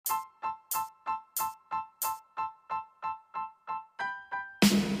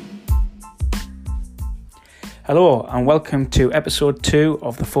Hello and welcome to episode 2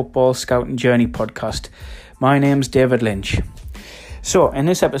 of the Football Scouting Journey podcast. My name's David Lynch. So in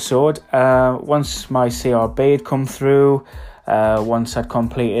this episode, once my CRB had come through, once I'd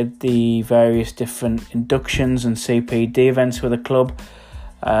completed the various different inductions and CPD events with the club,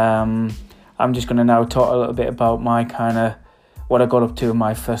 I'm just going to now talk a little bit about what I got up to in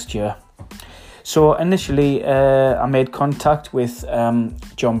my first year. So initially, I made contact with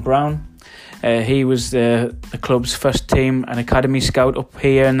John Brown. He was the club's first team and academy scout up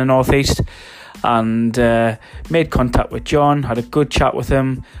here in the northeast, and made contact with John, had a good chat with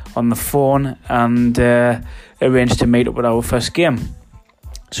him on the phone, and arranged to meet up with our first game.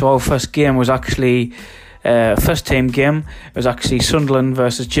 So our first game was actually first team game. It was actually Sunderland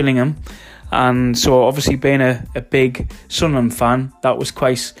versus Gillingham, and so obviously being a big Sunderland fan, that was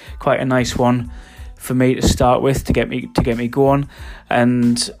quite a nice one for me to start with to get me going.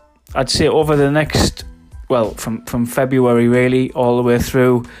 And I'd say over the next, from February really all the way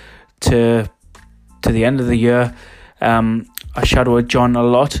through to the end of the year, I shadowed John a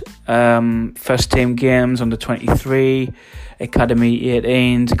lot. First team games, under 23, Academy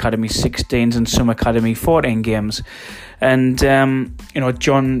 18s, Academy 16s, and some Academy 14 games. And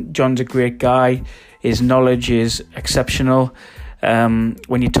John's a great guy. His knowledge is exceptional. When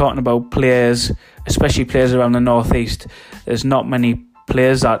you're talking about players, especially players around the northeast, there's not many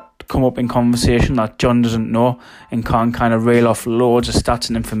players that come up in conversation that John doesn't know and can't kind of reel off loads of stats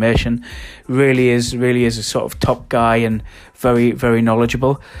and information. Really is a sort of top guy and very, very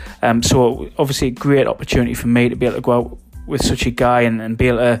knowledgeable. So obviously a great opportunity for me to be able to go out with such a guy and be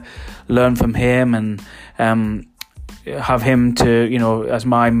able to learn from him and have him to, as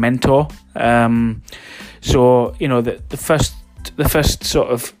my mentor. So the first sort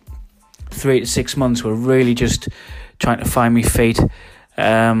of 3 to 6 months were really just trying to find my feet,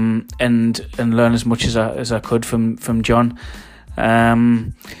 and learn as much as I could from John. I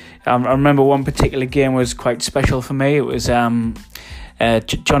remember one particular game was quite special for me. It was John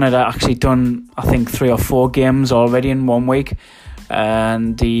had actually done, I think, 3 or 4 games already in 1 week,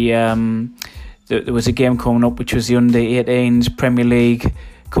 and there was a game coming up which was the under 18s Premier League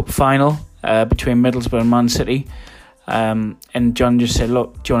Cup final between Middlesbrough and Man City. And John just said,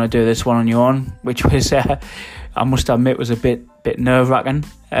 "Look, do you want to do this one on your own?" Which was, I must admit, was a bit nerve-wracking,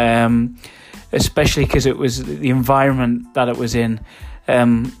 especially because it was the environment that it was in.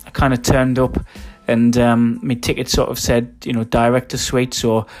 I kind of turned up, and my ticket sort of said, director suite,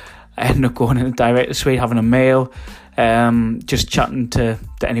 so I ended up going in the director suite, having a meal, just chatting to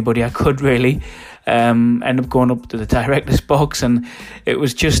anybody I could really. Ended up going up to the director's box, and it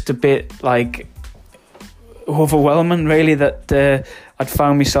was just a bit overwhelming really that I'd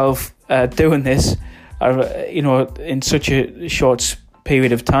found myself doing this in such a short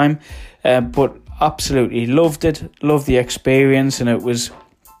period of time, but absolutely loved the experience. And it was,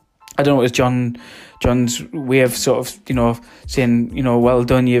 I don't know, it was John's way of sort of saying, well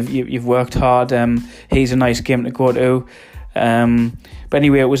done, you've worked hard, he's a nice game to go to. But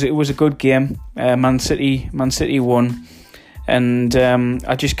anyway, it was a good game. Man City won, and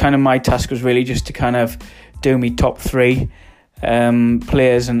I just kind of, my task was really just to kind of do me top 3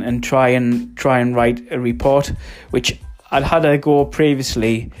 players and try and write a report, which I'd had a go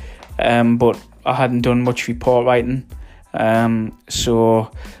previously, but I hadn't done much report writing. So I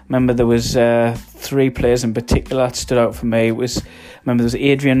remember there was 3 players in particular that stood out for me. I remember there was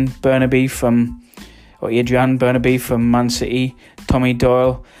Adrian Burnaby from Man City, Tommy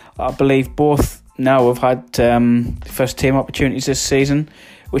Doyle. I believe both now have had first team opportunities this season,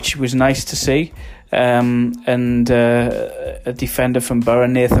 which was nice to see. And a defender from Borough,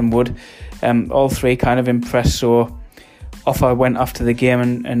 Nathan Wood. All 3 kind of impressed, so off I went after the game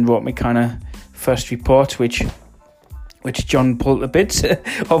and wrote my kind of first report, which John pulled the bits.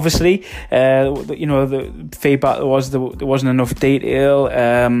 Obviously, the feedback there wasn't enough detail,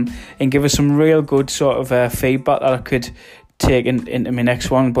 and give us some real good sort of feedback that I could take into my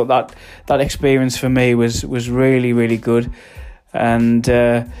next one. But that experience for me was really, really good, and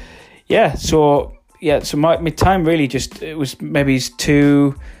so my time really just, it was maybe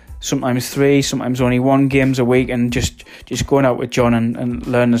 2, sometimes 3, sometimes only 1 games a week, and just going out with John and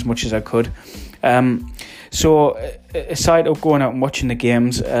learn as much as I could. So aside of going out and watching the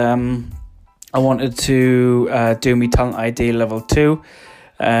games, I wanted to do my Talent ID level 2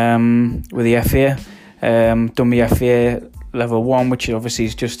 with the FA. Done my FA level 1, which obviously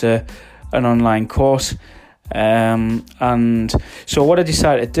is just an online course. And so what I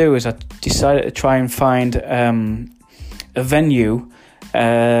decided to do is I decided to try and find a venue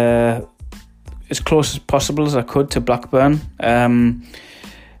as close as possible as I could to Blackburn.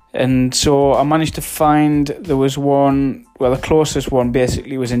 And so I managed to find, there was one, well, the closest one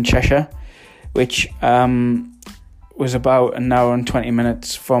basically was in Cheshire, which was about an hour and 20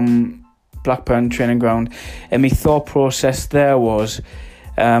 minutes from Blackburn training ground. And my thought process there was,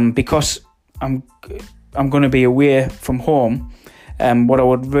 because I'm going to be away from home, what I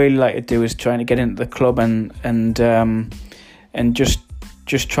would really like to do is trying to get into the club and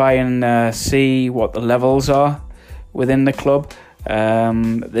just try and see what the levels are within the club,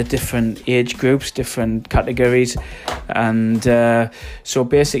 the different age groups, different categories, and so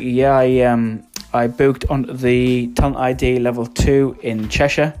basically, I booked onto the Talent ID Level 2 in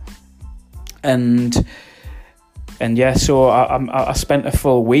Cheshire, and so I spent a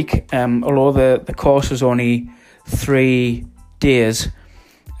full week. Although the course was only 3 days,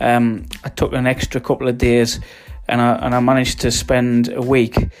 I took an extra couple of days, and I managed to spend a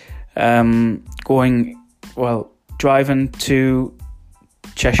week driving to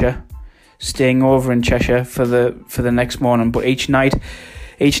Cheshire, staying over in Cheshire for the next morning. But each night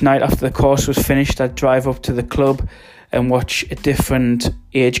after the course was finished, I'd drive up to the club and watch a different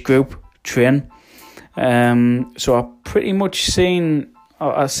age group train. So I pretty much seen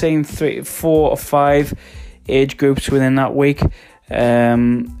 3, 4 or 5 age groups within that week,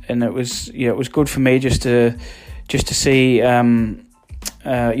 and it was good for me just to see,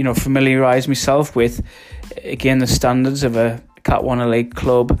 familiarise myself with, again, the standards of a Cat 1 Elite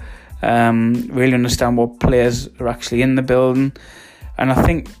club, really understand what players are actually in the building. And I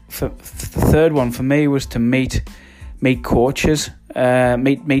think for the third one for me was to meet coaches,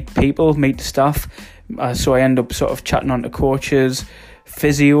 meet people, meet staff. So I end up sort of chatting on to coaches,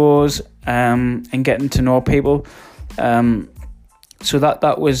 physios, and getting to know people. So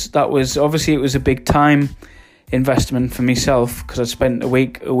that was obviously, it was a big time investment for myself because I spent a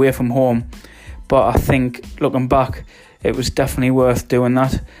week away from home. But I think, looking back, it was definitely worth doing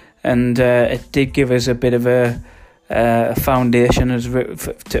that, and it did give us a bit of a foundation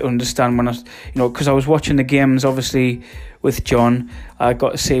to understand when because I was watching the games obviously with John. I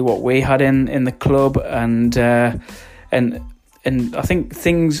got to see what we had in the club, and I think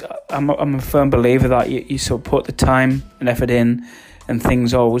things. I'm a firm believer that you sort of put the time and effort in, and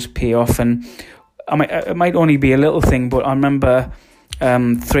things always pay off. And it might only be a little thing, but I remember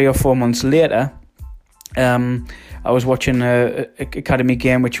 3 or 4 months later, I was watching a academy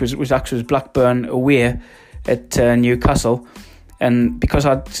game, which was Blackburn away at Newcastle, and because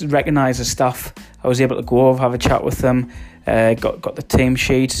I'd recognised the staff, I was able to go over, have a chat with them. Got the team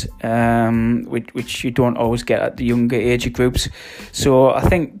sheet, which you don't always get at the younger age groups. So I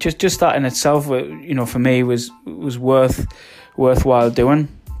think just that in itself, for me was worthwhile doing.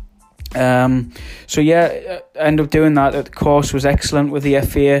 I ended up doing that. The course was excellent with the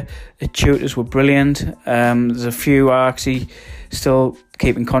FA. The tutors were brilliant. There's a few I actually still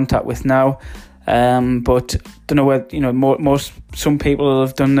keep in contact with now. But don't know whether some people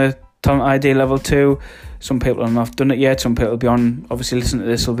have done the Talent ID Level 2. Some people have not done it yet. Some people will be on, obviously listening to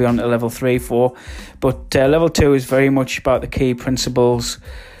this, will be on to Level 3, 4. But Level 2 is very much about the key principles.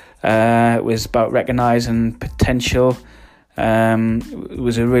 It was about recognising potential. It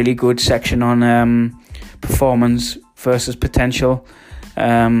was a really good section on performance versus potential.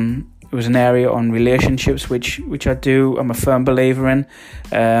 It was an area on relationships, which I'm a firm believer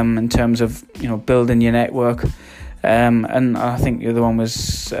in terms of building your network. And I think the other one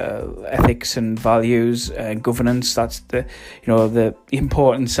was ethics and values, governance. That's the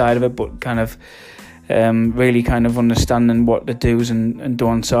important side of it, but kind of really kind of understanding what the do's and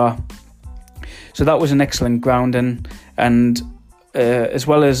don'ts are. So that was an excellent grounding, and as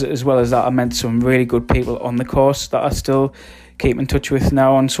well as that, I met some really good people on the course that I still keep in touch with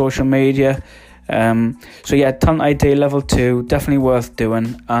now on social media. Talent ID Level 2, definitely worth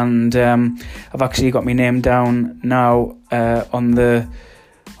doing, and I've actually got my name down now on the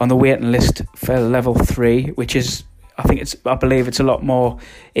waiting list for Level 3, which is, I believe it's a lot more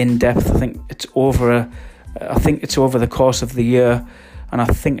in depth. I think it's over the course of the year, and I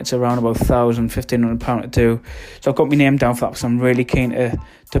think it's around about £1,500 to do. So I've got my name down for that because I'm really keen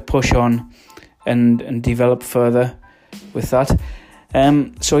to push on and develop further with that.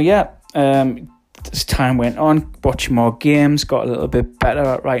 As time went on, watching more games, got a little bit better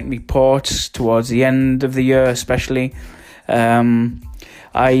at writing reports towards the end of the year, especially. I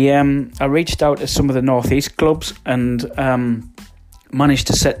reached out to some of the North East clubs and managed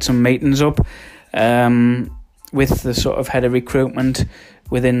to set some meetings up with the sort of head of recruitment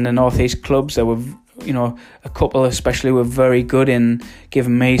within the North East clubs. There were, a couple especially were very good in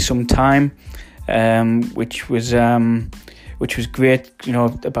giving me some time, which was which was great,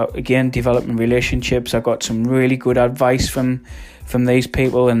 about, again, developing relationships. I got some really good advice from these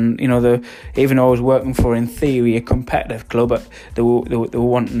people, and, even though I was working for, in theory, a competitive club, they were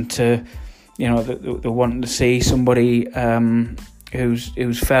wanting to, they were wanting to see somebody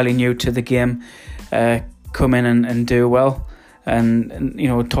who's fairly new to the game come in and do well. And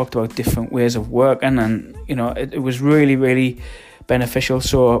talked about different ways of working, and it was really, really beneficial.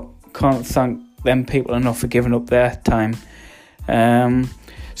 So can't thank them people enough for giving up their time.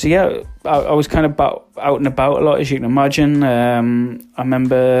 So yeah, I was kind of out and about a lot, as you can imagine. I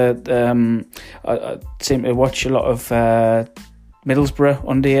remember I seemed to watch a lot of Middlesbrough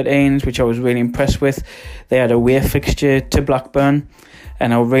under-18s, which I was really impressed with. They had a away fixture to Blackburn,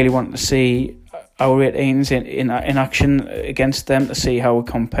 and I really wanted to see our 18s in action against them to see how we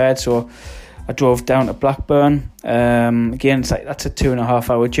compared. So I drove down to Blackburn. Again, it's like that's a 2.5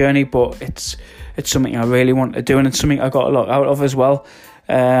 hour journey, but it's something I really want to do, and it's something I got a lot out of as well.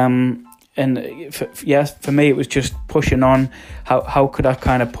 And for me, it was just pushing on. How could I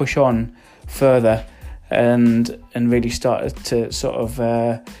kind of push on further, and really started to sort of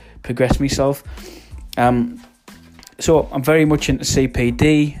progress myself. So I'm very much into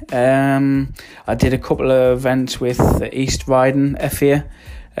CPD. I did a couple of events with the East Riding FA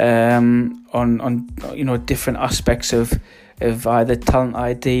on different aspects of either talent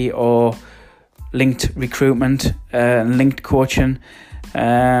ID or linked recruitment and linked coaching.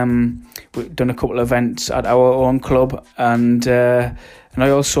 We've done a couple of events at our own club, and I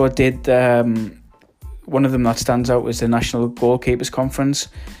also did one of them that stands out was the National Goalkeepers Conference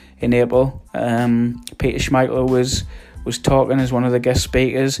in April. Peter Schmeichel was talking as one of the guest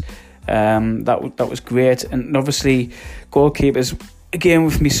speakers. That was great, and obviously goalkeepers, again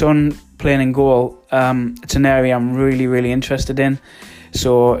with my son playing in goal, it's an area I'm really, really interested in.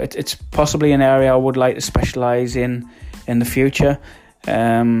 So it's possibly an area I would like to specialise in the future.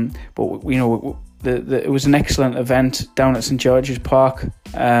 But it was an excellent event down at St George's Park.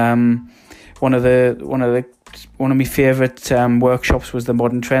 One of my favourite workshops was the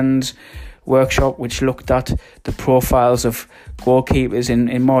Modern Trends workshop, which looked at the profiles of goalkeepers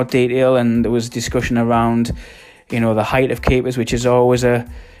in more detail, and there was discussion around the height of keepers, which is always a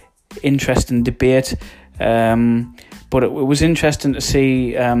interesting debate. But it was interesting to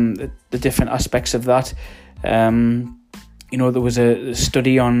see the different aspects of that. There was a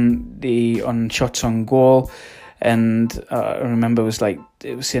study on shots on goal, and I remember it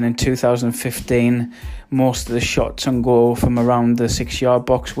was saying in 2015 most of the shots on goal from around the 6-yard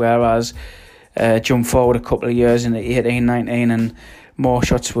box, whereas jump forward a couple of years in the 18-19 and more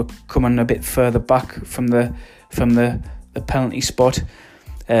shots were coming a bit further back from the penalty spot.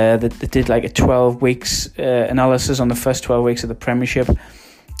 They did like a 12 weeks analysis on the first 12 weeks of the Premiership,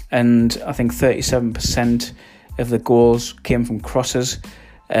 and I think 37% of the goals came from crosses.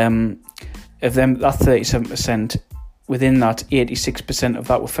 Of them, that 37%, within that, 86% of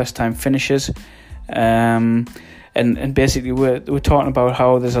that were first-time finishers. And basically we're talking about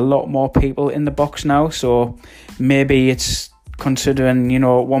how there's a lot more people in the box now. So maybe it's considering, at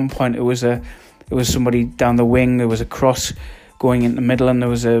one point it was somebody down the wing, there was a cross going in the middle, and there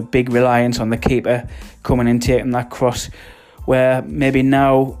was a big reliance on the keeper coming in, taking that cross. Where maybe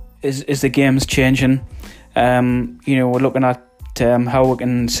now is the game's changing. We're looking at how we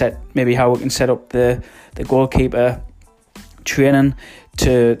can set up the goalkeeper training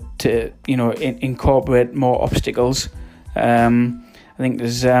to incorporate more obstacles. I think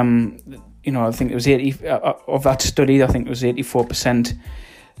there's I think it was 80 of that study. I think it was 84%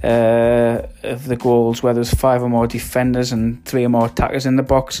 of the goals where there's 5 or more defenders and 3 or more attackers in the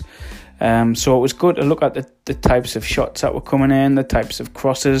box. So it was good to look at the types of shots that were coming in, the types of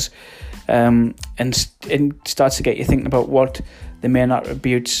crosses, and it starts to get you thinking about what the main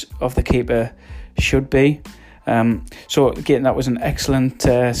attributes of the keeper should be. So again, that was an excellent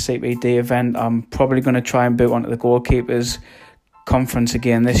CPD event. I'm probably going to try and boot onto the goalkeepers conference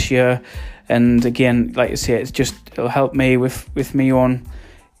again this year, and again, like I say, it'll help me with my own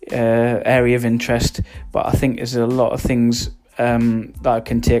area of interest, but I think there's a lot of things that I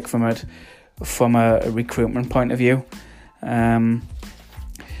can take from it from a recruitment point of view.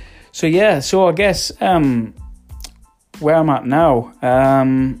 So I guess where I'm at now,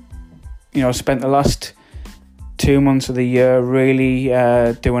 spent the last 2 months of the year really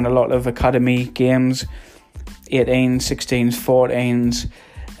doing a lot of academy games, 18s, 16s, 14s.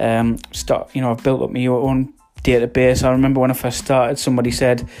 I've built up my own database. I remember when I first started, somebody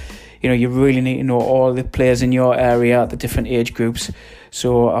said, you really need to know all the players in your area at the different age groups.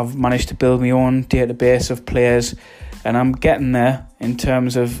 So I've managed to build my own database of players, and I'm getting there in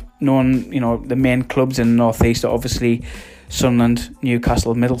terms of knowing, the main clubs in the North East are obviously Sunderland,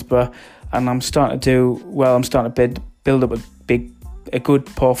 Newcastle, Middlesbrough, and I'm starting to build up a good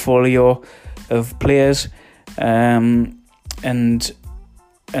portfolio of players, and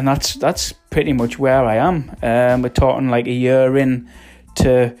that's pretty much where I am. We're talking like a year in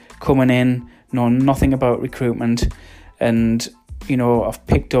to coming in, knowing nothing about recruitment, and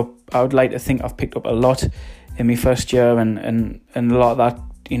I would like to think I've picked up a lot in my first year, and a lot of that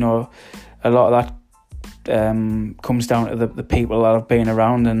comes down to the people that I've been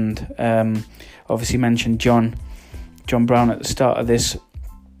around, and obviously mentioned John Brown at the start of this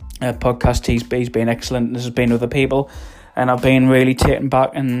podcast. He's been excellent. There's been other people, and I've been really taken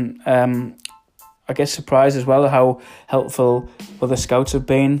back and I guess surprised as well how helpful other scouts have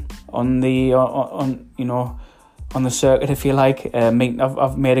been on the circuit, if you like.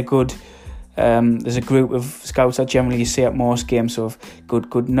 I've made a good. There's a group of scouts that generally you see at most games, so I've good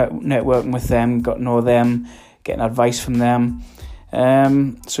networking with them, got to know them, getting advice from them.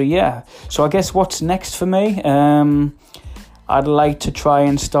 So I guess what's next for me? I'd like to try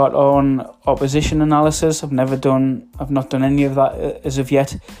and start on opposition analysis. I've not done any of that as of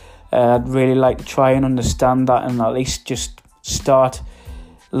yet. I'd really like to try and understand that, and at least just start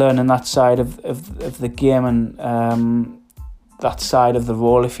learning that side of the game and that side of the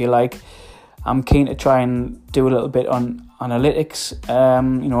role, if you like. I'm keen to try and do a little bit on analytics,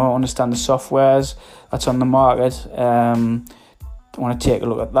 understand the softwares that's on the market. I want to take a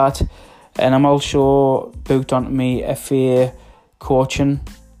look at that. And I'm also booked onto me FA coaching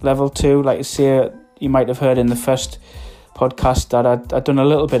level 2. Like I say, you might have heard in the first podcast that I'd done a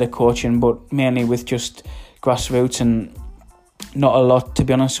little bit of coaching, but mainly with just grassroots and not a lot, to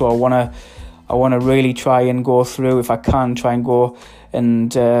be honest. So I want to really try and go through, if I can, try and go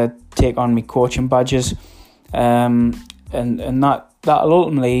and take on my coaching badges, and that'll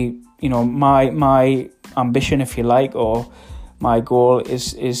ultimately, my ambition, if you like, or my goal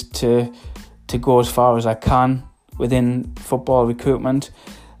is to go as far as I can within football recruitment.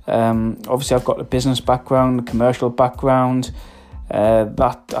 Obviously, I've got a business background, a commercial background.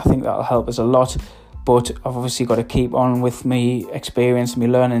 That I think that'll help us a lot. But I've obviously got to keep on with me experience, me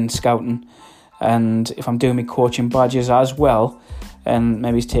learning, scouting, and if I'm doing my coaching badges as well, and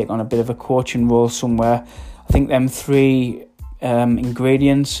maybe take on a bit of a coaching role somewhere, I think them 3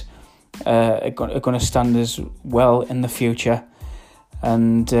 ingredients are going to stand us well in the future.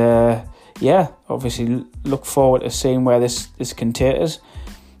 And obviously look forward to seeing where this can take us.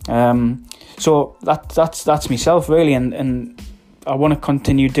 So that's myself really, and I want to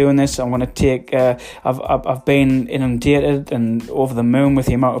continue doing this. I want to take. I've been inundated and over the moon with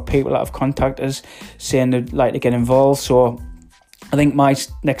the amount of people that have contacted us saying they'd like to get involved. So I think my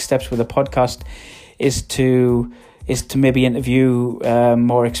next steps with the podcast is to maybe interview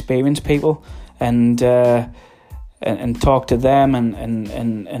more experienced people and talk to them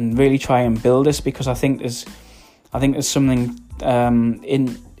and really try and build this, because I think there's something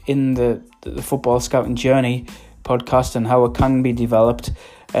in the football scouting journey podcast and how it can be developed,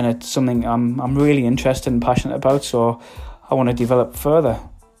 and it's something I'm really interested and passionate about, so I want to develop further.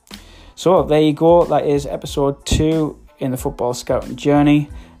 So there you go, that is episode 2 in the football scouting journey.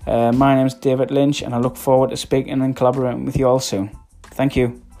 My name is David Lynch, and I look forward to speaking and collaborating with you all soon. Thank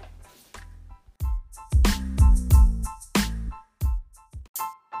you.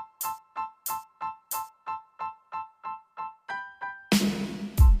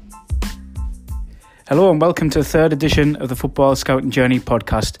 Hello and welcome to the 3rd edition of the Football Scouting Journey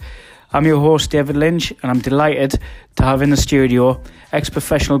podcast. I'm your host David Lynch, and I'm delighted to have in the studio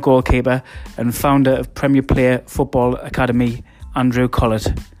ex-professional goalkeeper and founder of Premier Player Football Academy, Andrew Collett.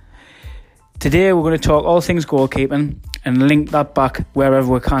 Today we're going to talk all things goalkeeping and link that back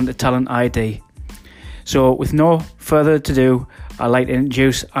wherever we can to Talent ID. So with no further ado, I'd like to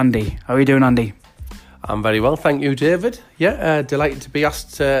introduce Andy. How are you doing, Andy? I'm very well, thank you, David. Yeah, delighted to be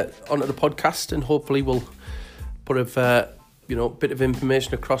asked onto the podcast, and hopefully we'll put a bit of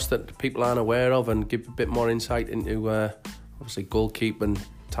information across that people aren't aware of, and give a bit more insight into obviously goalkeeping,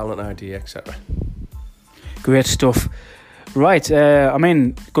 talent ID, etc. Great stuff. Right,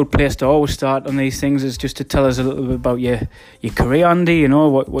 good place to always start on these things is just to tell us a little bit about your career, Andy.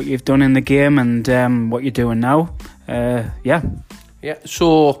 What you've done in the game and what you're doing now.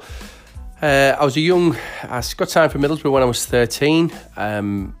 So. I got signed for Middlesbrough when I was 13.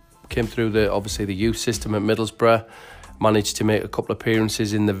 Came through the youth system at Middlesbrough. Managed to make a couple of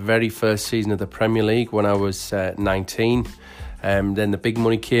appearances in the very first season of the Premier League when I was 19. Then the big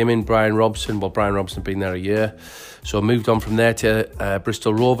money came in, Brian Robson. Well, Brian Robson had been there a year. So I moved on from there to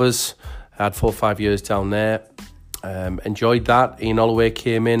Bristol Rovers. I had 4 or 5 years down there. Enjoyed that. Ian Holloway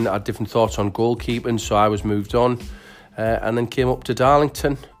came in, had different thoughts on goalkeeping, so I was moved on. and then came up to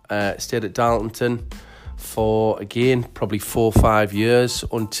Darlington. Stayed at Darlington for, again, probably 4 or 5 years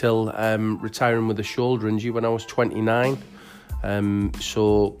until retiring with a shoulder injury when I was 29.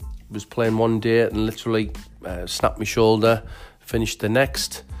 So was playing one day and literally snapped my shoulder, finished the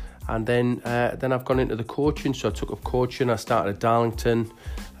next, and then I've gone into the coaching. So I took up coaching. I started at Darlington.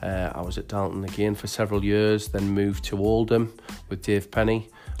 I was at Darlington again for several years, then moved to Oldham with Dave Penny.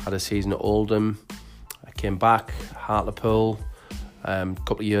 Had a season at Oldham. I came back, Hartlepool, a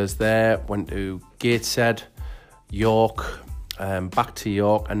couple of years there, went to Gateshead, York, back to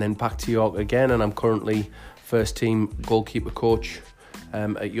York, and then back to York again, and I'm currently first team goalkeeper coach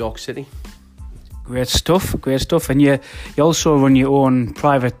at York City. Great stuff. And you also run your own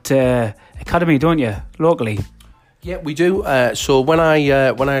private academy, don't you, locally? Yeah, we do. So when I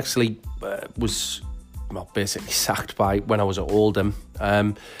actually was basically sacked when I was at Oldham,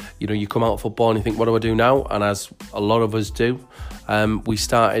 you come out of football and you think, what do I do now? And as a lot of us do, we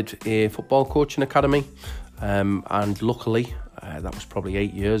started a football coaching academy, and luckily, that was probably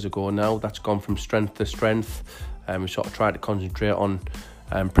 8 years ago now, that's gone from strength to strength. We sort of tried to concentrate on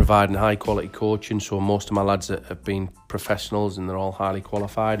providing high quality coaching, so most of my lads have been professionals and they're all highly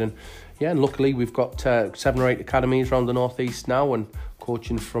qualified, and luckily we've got 7 or 8 academies around the northeast now, and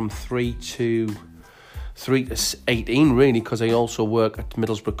coaching from 3 to 18 really, because I also work at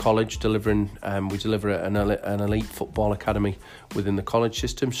Middlesbrough College we deliver an elite football academy within the college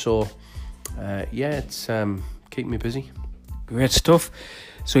system, so it's keeping me busy. Great stuff.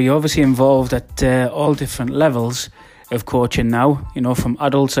 So you're obviously involved at all different levels of coaching now, from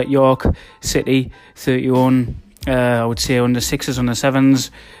adults at York City through your own, I would say, under 6s, under 7s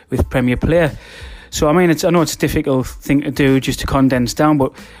with Premier Player. So, I know it's a difficult thing to do just to condense down,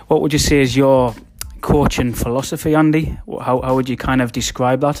 but what would you say is your coaching philosophy, Andy? How would you kind of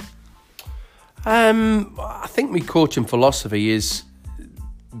describe that? I think my coaching philosophy is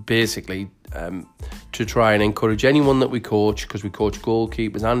basically to try and encourage anyone that we coach, because we coach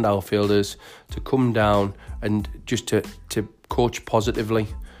goalkeepers and outfielders, to come down and just to coach positively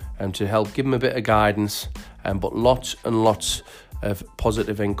and to help give them a bit of guidance, but lots and lots of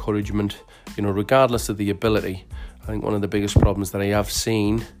positive encouragement, regardless of the ability. I think one of the biggest problems that I have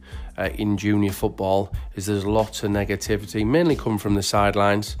seen in junior football is there's lots of negativity, mainly coming from the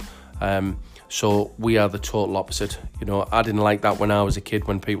sidelines. So we are the total opposite. I didn't like that when I was a kid,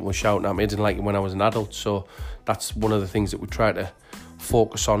 when people were shouting at me. I didn't like it when I was an adult. So that's one of the things that we try to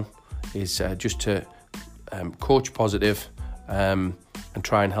focus on, is just to coach positive and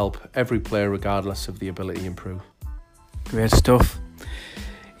try and help every player, regardless of the ability, improve. Great stuff.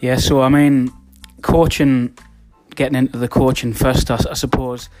 Yeah, so coaching, getting into the coaching first, I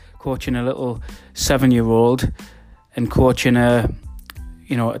suppose, coaching a little 7-year-old and coaching a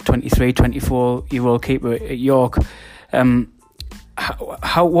 23, 24-year-old keeper at York.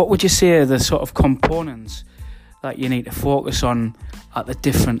 What would you say are the sort of components that you need to focus on at the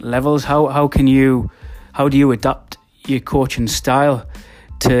different levels? How do you adapt your coaching style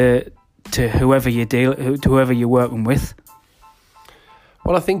to whoever you're working with?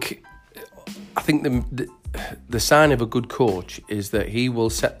 Well, I think the sign of a good coach is that he will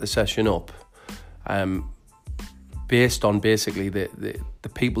set the session up based on basically the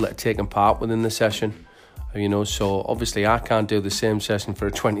people that are taking part within the session. So obviously I can't do the same session for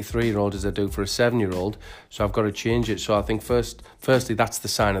a 23-year-old as I do for a 7-year-old, so I've got to change it. So I think firstly that's the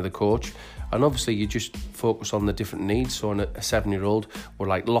sign of the coach, and obviously you just focus on the different needs. So on a 7-year-old, we're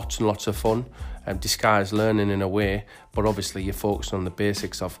like lots and lots of fun and disguised learning in a way, but obviously you're focusing on the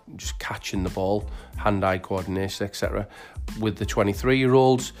basics of just catching the ball, hand-eye coordination, etc. With the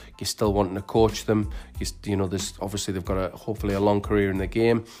 23-year-olds, you're still wanting to coach them. There's obviously they've got hopefully a long career in the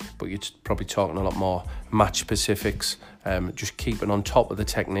game, but you're probably talking a lot more match specifics, just keeping on top of the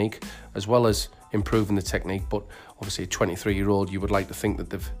technique as well as improving the technique. But obviously a 23-year-old, you would like to think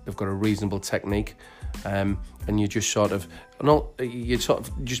that they've got a reasonable technique, and you're just you're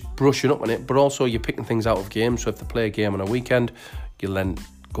just brushing up on it, but also you're picking things out of games. So if they play a game on a weekend, you'll then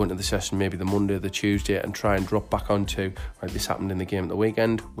go into the session maybe the Monday or the Tuesday and try and drop back onto, right, this happened in the game at the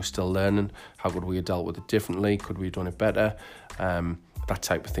weekend, we're still learning, how could we have dealt with it differently, could we have done it better, that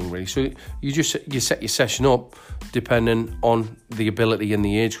type of thing really. So you set your session up depending on the ability and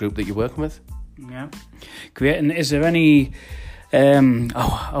the age group that you're working with. Yeah, great. And is there any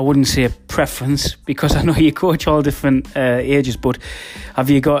I wouldn't say a preference, because I know you coach all different ages, but have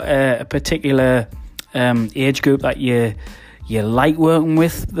you got a particular age group that you like working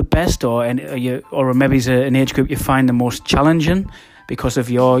with the best, or maybe is an age group you find the most challenging because of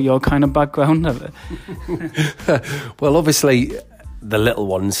your kind of background? Well, obviously the little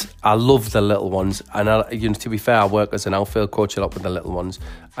ones. I love the little ones, and to be fair, I work as an outfield coach a lot with the little ones.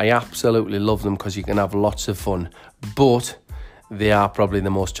 I absolutely love them because you can have lots of fun, but they are probably the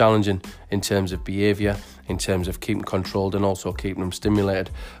most challenging in terms of behaviour, in terms of keeping controlled and also keeping them stimulated.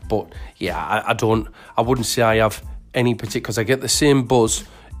 But yeah, I wouldn't say I have any particular, because I get the same buzz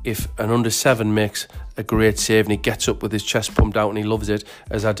if an under 7 makes a great save and he gets up with his chest pumped out and he loves it,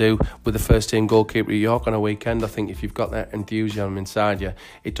 as I do with the first team goalkeeper at York on a weekend. I think if you've got that enthusiasm inside you,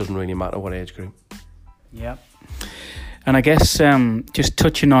 it doesn't really matter what age group. Yeah. And I guess just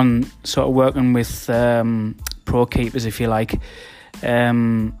touching on sort of working with pro keepers, if you like, I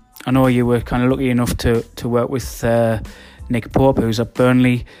know you were kind of lucky enough to work with Nick Pope, who's at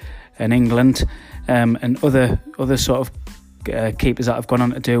Burnley in England, and other sort of keepers that have gone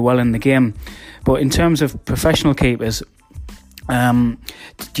on to do well in the game. But in terms of professional keepers, do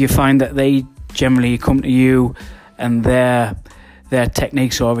you find that they generally come to you and their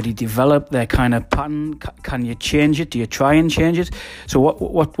techniques are already developed, their kind of pattern? Can you change it? Do you try and change it? So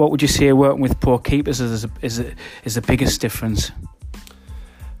what would you say working with pro keepers is the biggest difference?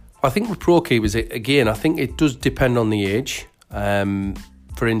 I think with pro keepers, again, I think it does depend on the age.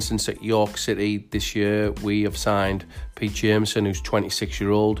 For instance, at York City this year, we have signed Pete Jameson, who's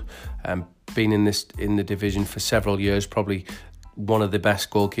 26-year-old, been in the division for several years, probably one of the best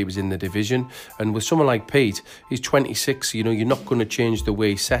goalkeepers in the division. And with someone like Pete, he's 26. You're not going to change the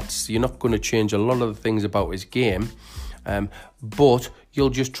way he sets. You're not going to change a lot of the things about his game, but you'll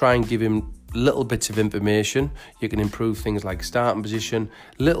just try and give him little bits of information. You can improve things like starting position,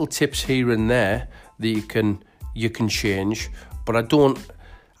 little tips here and there that you can change. But I don't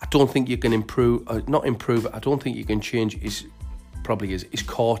think you can improve. I don't think you can change his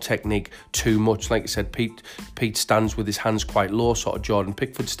core technique too much. Like I said, Pete stands with his hands quite low, sort of Jordan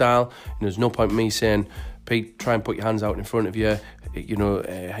Pickford style. And there's no point in me saying, Pete, try and put your hands out in front of you,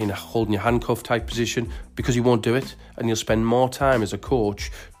 holding your handcuff type position, because he won't do it. And you'll spend more time as a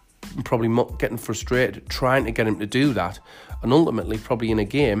coach probably getting frustrated trying to get him to do that. And ultimately, probably in a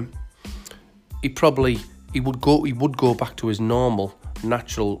game, he would go back to his normal,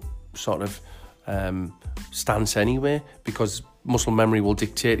 natural sort of stance anyway, because muscle memory will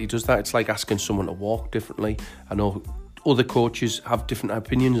dictate he does that. It's like asking someone to walk differently. I know other coaches have different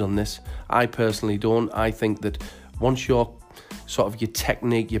opinions on this. I personally don't. I think that once your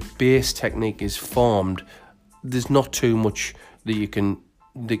technique, your base technique is formed, there's not too much that you can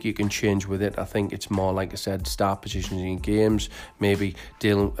change with it. I think it's more, like I said, start positions in games, maybe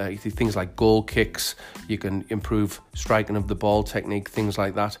dealing things like goal kicks. You can improve striking of the ball technique, things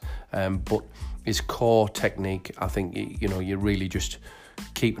like that. But his core technique, I think, you're really just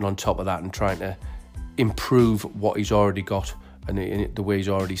keeping on top of that and trying to improve what he's already got and the way he's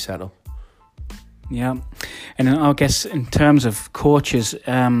already set up. Yeah, and I guess in terms of coaches,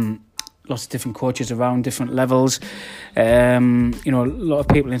 lots of different coaches around different levels. A lot of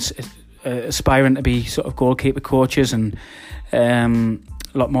people aspiring to be sort of goalkeeper coaches, and a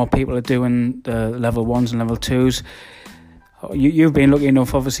lot more people are doing the level 1s and level 2s. You've been lucky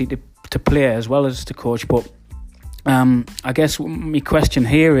enough, obviously, to play as well as to coach. But I guess my question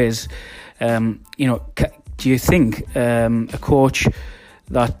here is, do you think a coach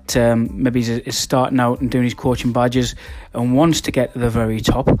that maybe is starting out and doing his coaching badges and wants to get to the very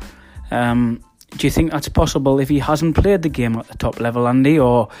top, do you think that's possible if he hasn't played the game at the top level, Andy?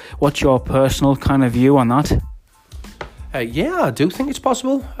 Or what's your personal kind of view on that? Yeah, I do think it's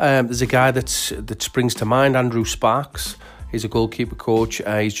possible. There's a guy that springs to mind, Andrew Sparks. He's a goalkeeper coach.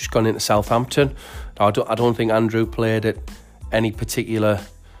 He's just gone into Southampton. I don't think Andrew played at any particular,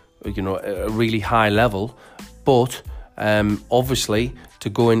 a really high level, but obviously to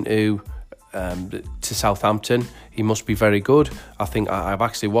go into to Southampton, he must be very good. I think I've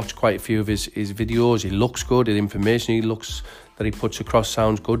actually watched quite a few of his videos. He looks good. The information that he puts across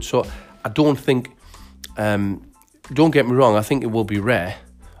sounds good. So I don't think, don't get me wrong, I think it will be rare.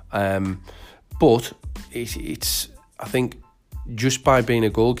 But it's I think just by being a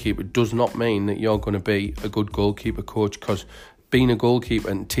goalkeeper does not mean that you're going to be a good goalkeeper coach, because being a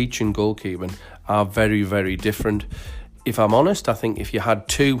goalkeeper and teaching goalkeeping are very, very different. If I'm honest, I think if you had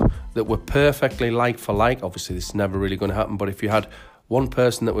two that were perfectly like for like, obviously this is never really going to happen, but if you had one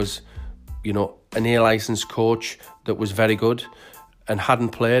person that was, an A licensed coach that was very good and hadn't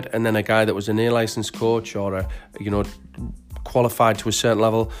played, and then a guy that was an A licensed coach or qualified to a certain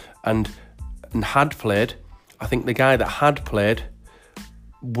level and had played, I think the guy that had played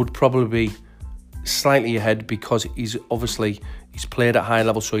would probably be slightly ahead, because he's played at high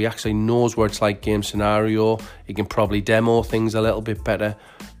level, so he actually knows where it's like game scenario. He can probably demo things a little bit better.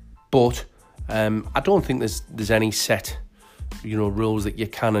 But I don't think there's any set rules that you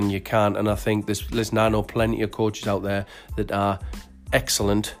can and you can't. And I think I know plenty of coaches out there that are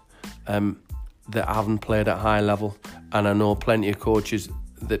excellent, that haven't played at high level, and I know plenty of coaches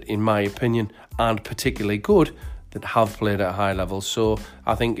that, in my opinion, aren't particularly good that have played at a high level. So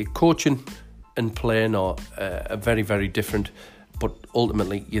I think coaching and playing are very, very different. But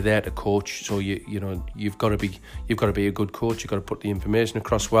ultimately, you're there to coach, so you've got to be a good coach. You've got to put the information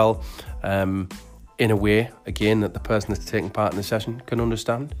across well, in a way, again, that the person that's taking part in the session can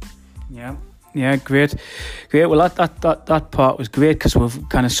understand. Yeah, great. Well, that part was great, because we've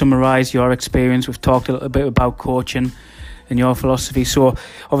kind of summarised your experience. We've talked a little bit about coaching and your philosophy. So,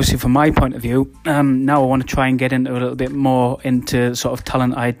 obviously, from my point of view, now I want to try and get into a little bit more into sort of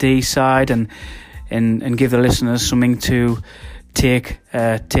talent ID side and give the listeners something to take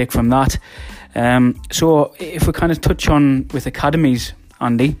from that. So if we kind of touch on with academies,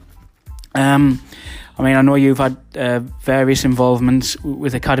 Andy, I know you've had various involvements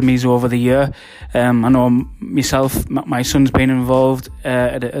with academies over the year. I know myself, my son's been involved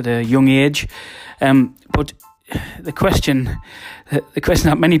at a young age, but the question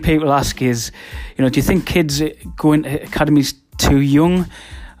that many people ask is, do you think kids go into academies too young?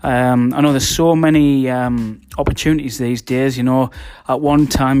 I know there's so many opportunities these days. At one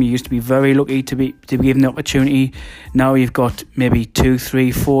time you used to be very lucky to be given the opportunity. Now you've got maybe 2,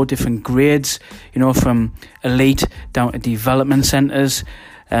 3, 4 different grades, from elite down to development centres.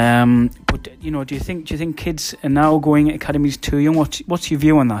 But do you think kids are now going at academies too young? What's your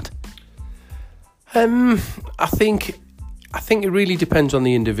view on that? I think it really depends on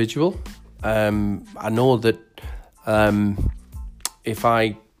the individual. I know that if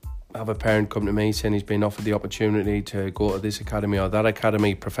I have a parent come to me saying he's been offered the opportunity to go to this academy or that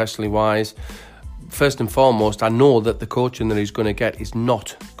academy professionally wise, first and foremost, I know that the coaching that he's going to get is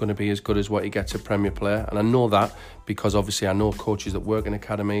not going to be as good as what he gets at Premier Player. And I know that because obviously I know coaches that work in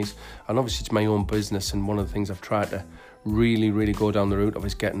academies, and obviously it's my own business, and one of the things I've tried to really, really go down the route of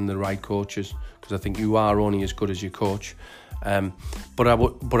is getting the right coaches, because I think you are only as good as your coach. But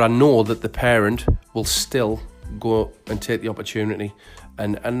I know that the parent will still go and take the opportunity,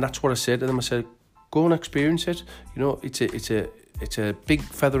 and that's what I said to them. I said, go and experience it. It's a big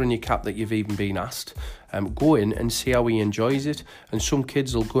feather in your cap that you've even been asked. Go in and see how he enjoys it. And some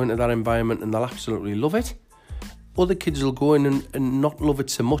kids will go into that environment and they'll absolutely love it. Other kids will go in and not love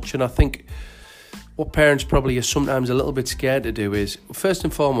it so much. And I think what parents probably are sometimes a little bit scared to do is, first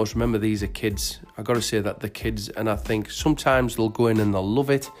and foremost, remember these are kids. I've got to say that they're kids, and I think sometimes they'll go in and they'll love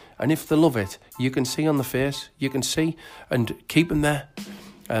it. And if they love it, you can see on the face, you can see, and keep them there.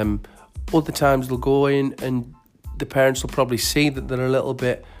 Other times they'll go in and the parents will probably see that they're a little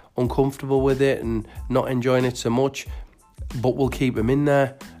bit uncomfortable with it and not enjoying it so much, but we'll keep them in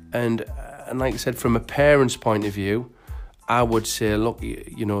there. And like I said, from a parent's point of view, I would say, look,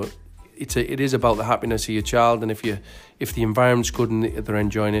 it is about the happiness of your child, and if the environment's good and they're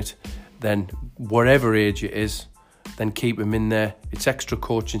enjoying it, then whatever age it is, then keep them in there. It's extra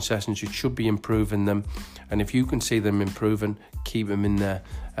coaching sessions. You should be improving them, and if you can see them improving, keep them in there.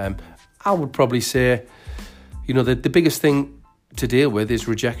 I would probably say, the biggest thing to deal with is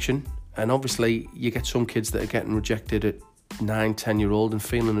rejection, and obviously you get some kids that are getting rejected at 9, 10-year-old and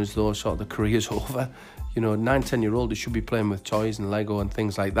feeling as though sort of the career's over. 9, 10-year-old, they should be playing with toys and Lego and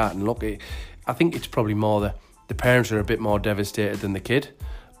things like that. And look, I think it's probably more the parents are a bit more devastated than the kid.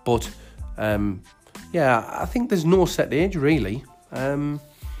 But I think there's no set age really. But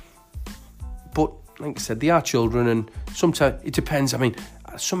like I said, they are children, and sometimes it depends. I mean,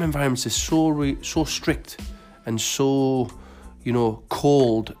 some environments are so strict and so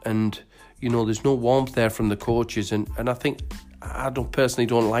cold, and there's no warmth there from the coaches, and I think I personally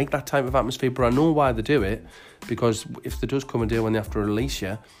don't like that type of atmosphere, but I know why they do it, because if there does come a day when they have to release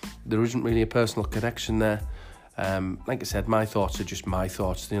you, there isn't really a personal connection there. Like I said, my thoughts are just my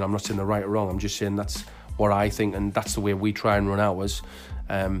thoughts. I'm not saying they're right or wrong. I'm just saying that's what I think, and that's the way we try and run ours.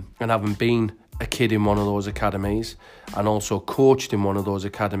 And having been a kid in one of those academies and also coached in one of those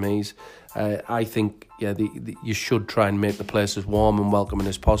academies, I think you should try and make the place as warm and welcoming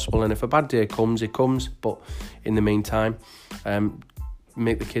as possible. And if a bad day comes, it comes. But in the meantime,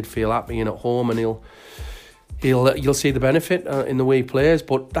 make the kid feel happy and at home, and you'll see the benefit in the way he plays.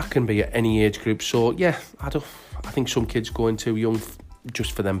 But that can be at any age group. So I think some kids go in too young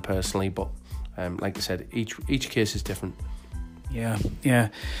just for them personally. But like I said, each case is different. Yeah.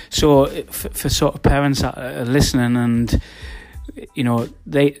 So for sort of parents that are listening, and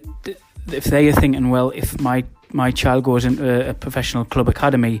if they are thinking, well, if my child goes into a professional club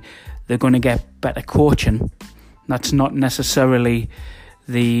academy, they're going to get better coaching. That's not necessarily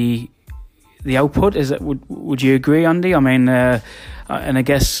the the output. Is it? Would you agree, Andy? I mean, and I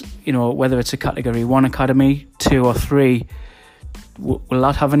guess, you know, whether it's a Category 1 academy, 2 or 3, will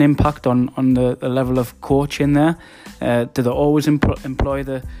that have an impact on the level of coaching there? Do they always employ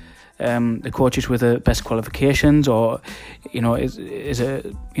the coaches with the best qualifications, or, you know, is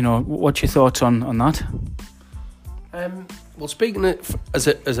it, you know, what's your thoughts on that? Well, speaking as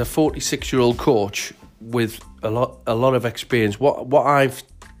a 46-year-old coach with a lot of experience, what I've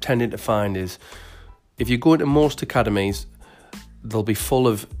tended to find is, if you go into most academies, they'll be full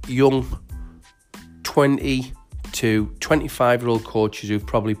of young 20 to 25-year-old coaches who've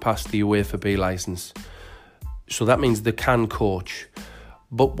probably passed the UEFA B licence. So that means they can coach.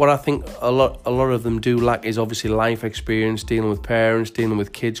 But what I think a lot of them do lack is obviously life experience, dealing with parents, dealing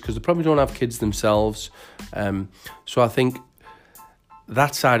with kids, because they probably don't have kids themselves. So I think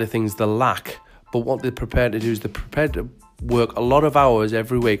that side of things they lack. But what they're prepared to do is they're prepared to work a lot of hours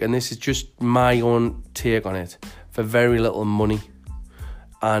every week, and this is just my own take on it, for very little money.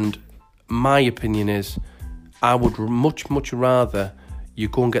 And my opinion is, I would much rather you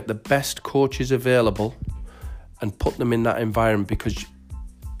go and get the best coaches available and put them in that environment, because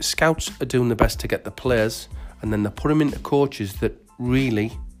scouts are doing the best to get the players, and then they put them into coaches that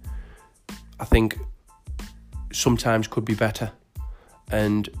really, I think, sometimes could be better.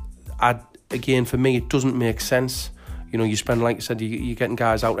 And again, for me, it doesn't make sense. You know, you spend, like I said, you're getting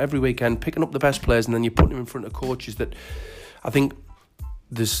guys out every weekend, picking up the best players, and then you put them in front of coaches that, I think,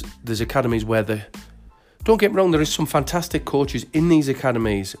 there's academies where don't get me wrong, there is some fantastic coaches in these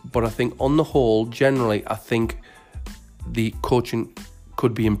academies, but I think on the whole, generally, I think the coaching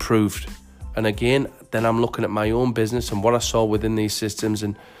could be improved. And again, then I'm looking at my own business and what I saw within these systems,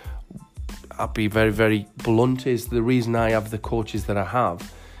 and I'll be very, very blunt, is the reason I have the coaches that I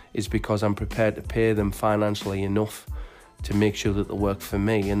have is because I'm prepared to pay them financially enough to make sure that they work for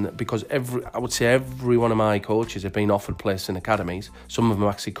me. And because I would say every one of my coaches have been offered places in academies. Some of them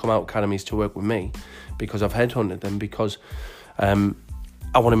actually come out academies to work with me because I've headhunted them, because I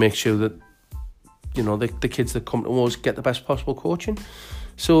want to make sure that, you know, the kids that come to us get the best possible coaching.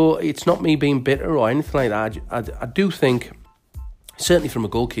 So it's not me being bitter or anything like that. I do think, certainly from a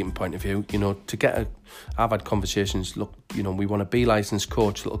goalkeeping point of view, you know, I've had conversations, look, you know, we want a B licensed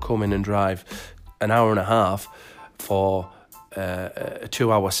coach that'll come in and drive an hour and a half for a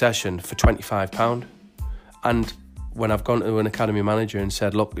 2-hour session for £25. And when I've gone to an academy manager and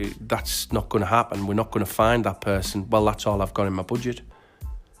said, look, that's not going to happen, we're not going to find that person, well, that's all I've got in my budget.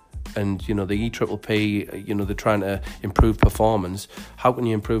 And, you know, the EPPP, you know, they're trying to improve performance. How can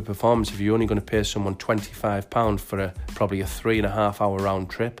you improve performance if you're only going to pay someone £25 for probably a 3.5-hour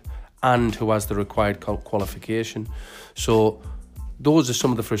round trip, and who has the required qualification? So those are some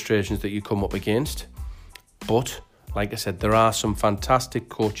of the frustrations that you come up against. But like I said, there are some fantastic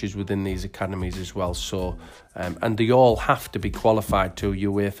coaches within these academies as well. So, and they all have to be qualified to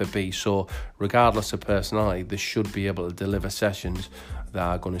UEFA B. So regardless of personality, they should be able to deliver sessions that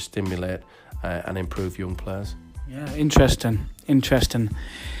are going to stimulate and improve young players. Yeah, interesting.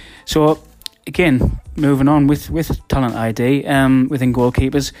 So again, moving on with Talent ID within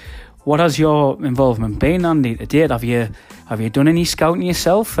goalkeepers, what has your involvement been, Andy, to date? Have you done any scouting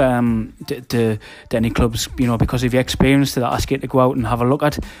yourself? Do any clubs, you know, because of your experience, did they ask you to go out and have a look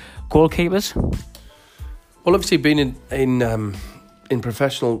at goalkeepers? Well, obviously, being in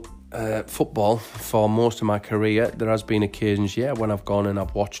professional football for most of my career, there has been occasions, when I've gone and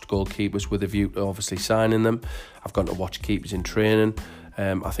I've watched goalkeepers with a view to obviously signing them. I've gone to watch keepers in training.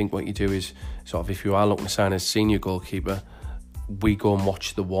 I think what you do is, sort of, if you are looking to sign a senior goalkeeper, we go and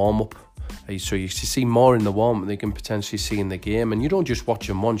watch the warm-up. So you see more in the warm-up than you can potentially see in the game. And you don't just watch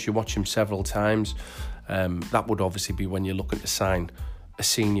them once, you watch them several times. That would obviously be when you're looking to sign a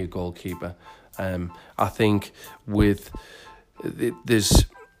senior goalkeeper. I think with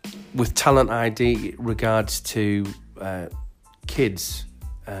Talent ID regards to kids,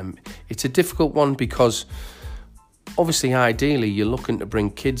 it's a difficult one, because obviously ideally you're looking to bring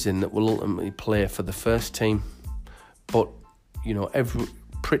kids in that will ultimately play for the first team. But, you know,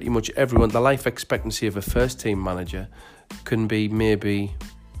 pretty much everyone, the life expectancy of a first team manager can be maybe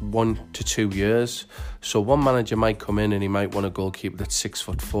 1 to 2 years. So one manager might come in and he might want a goalkeeper that's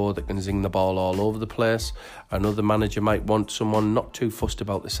 6'4" that can zing the ball all over the place. Another manager might want someone not too fussed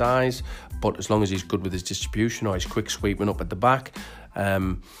about the size, but as long as he's good with his distribution or his quick sweeping up at the back,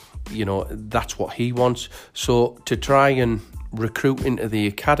 you know, that's what he wants. So to try and recruit into the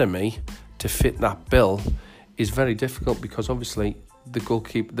academy to fit that bill is very difficult, because obviously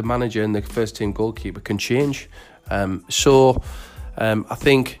the manager and the first team goalkeeper can change. I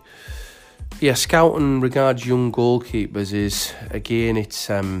think, scouting regards young goalkeepers is, again,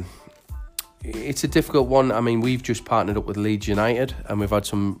 it's a difficult one. I mean, we've just partnered up with Leeds United, and we've had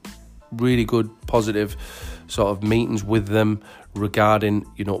some really good, positive sort of meetings with them regarding,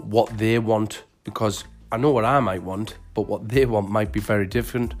 you know, what they want, because I know what I might want, but what they want might be very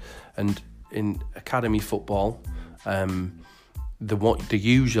different. And in academy football, they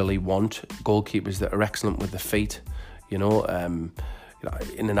usually want goalkeepers that are excellent with the feet. You know,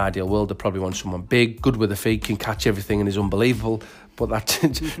 in an ideal world, they probably want someone big, good with the feet, can catch everything and is unbelievable. But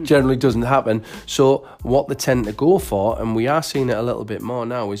that generally doesn't happen. So what they tend to go for, and we are seeing it a little bit more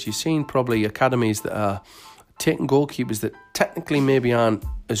now, is you're seeing probably academies that are taking goalkeepers that technically maybe aren't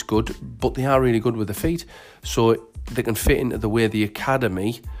as good, but they are really good with the feet. So they can fit into the way the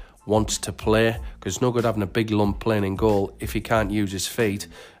academy wants to play, because it's no good having a big lump playing in goal if he can't use his feet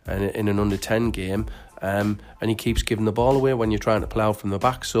in an under 10 game, and he keeps giving the ball away when you're trying to play out from the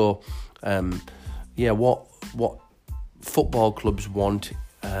back. So what football clubs want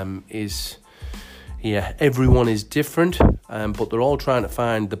is, everyone is different, but they're all trying to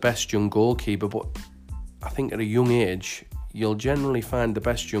find the best young goalkeeper. But I think at a young age, you'll generally find the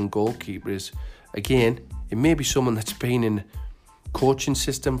best young goalkeeper is, again, it may be someone that's been in coaching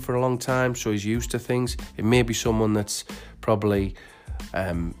system for a long time, so he's used to things. It may be someone that's probably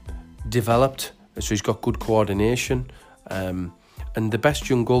developed, so he's got good coordination. And the best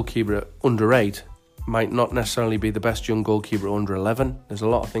young goalkeeper at under 8 might not necessarily be the best young goalkeeper at under 11. There's a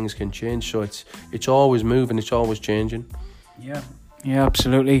lot of things can change, so it's always moving, it's always changing. Yeah,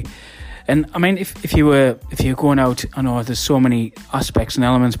 absolutely. And I mean, if you're going out, I know there's so many aspects and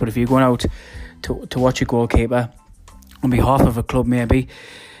elements, but if you're going out to watch a goalkeeper on behalf of a club, maybe,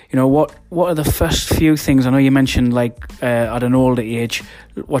 you know, what are the first few things? I know you mentioned like at an older age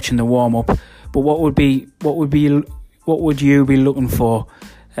watching the warm up, but what would you be looking for?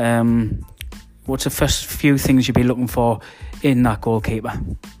 What's the first few things you'd be looking for in that goalkeeper?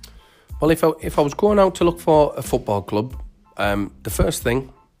 Well, if I was going out to look for a football club, the first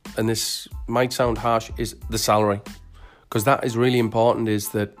thing, and this might sound harsh, is the salary, because that is really important. Is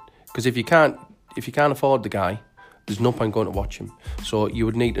that because if you can't afford the guy, there's no point going to watch him. So you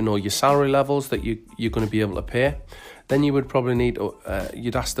would need to know your salary levels that you're going to be able to pay. Then you would probably need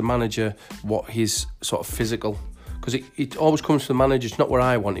you'd ask the manager what his sort of physical, because it always comes from the manager. It's not what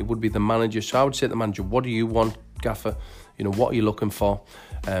I want, it would be the manager. So I would say to the manager, what do you want, Gaffer? You know, what are you looking for?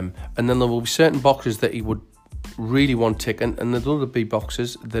 And then there will be certain boxes that he would really want tick, and there's other big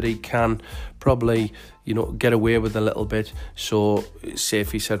boxes that he can probably, you know, get away with a little bit. So say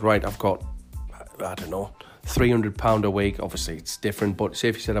if he said, right, I've got, I don't know, £300 a week, obviously it's different, but say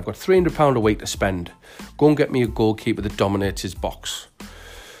if he said, I've got £300 a week to spend, go and get me a goalkeeper that dominates his box.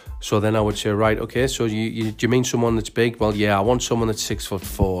 So then I would say, right, okay, so do you mean someone that's big? Well, yeah, I want someone that's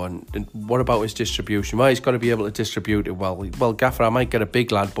 6'4", and what about his distribution? Well, he's got to be able to distribute it well. Well, Gaffer, I might get a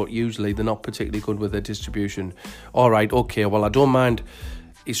big lad, but usually they're not particularly good with their distribution. All right, okay, well, I don't mind.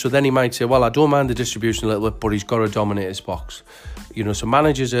 So then he might say, well, I don't mind the distribution a little bit, but he's got to dominate his box. You know, so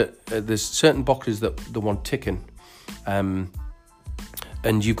managers, there's certain boxes that they want ticking.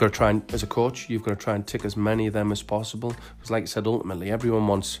 And you've got to try and, as a coach, you've got to try and tick as many of them as possible. Because like I said, ultimately, everyone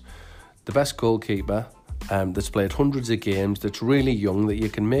wants the best goalkeeper that's played hundreds of games, that's really young, that you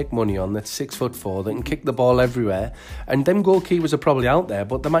can make money on, that's 6'4", that can kick the ball everywhere. And them goalkeepers are probably out there,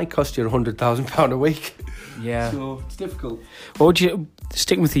 but they might cost you £100,000 a week. Yeah. So it's difficult. What would you,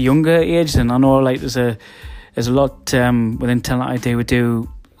 sticking with the younger age, and I know like there's a lot within Talent ID we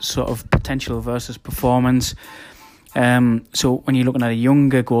do sort of potential versus performance. So when you're looking at a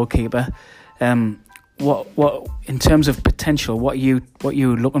younger goalkeeper, what in terms of potential, what are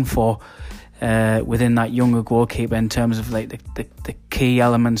you looking for within that younger goalkeeper in terms of like the key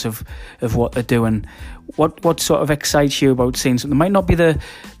elements of what they're doing? What sort of excites you about seeing something? They might not be the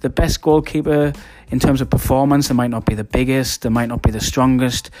best goalkeeper in terms of performance, they might not be the biggest, they might not be the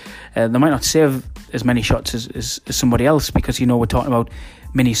strongest, they might not save as many shots as somebody else, because, you know, we're talking about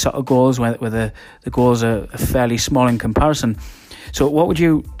mini soccer goals where the goals are fairly small in comparison. So what would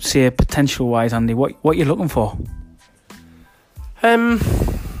you say potential-wise, Andy, what you're looking for? Well,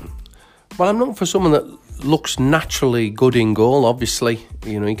 I'm looking for someone that looks naturally good in goal, obviously.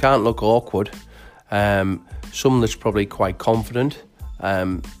 You know, he can't look awkward. Someone that's probably quite confident.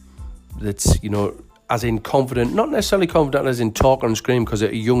 That's, you know, as in confident, not necessarily confident as in talk and scream, because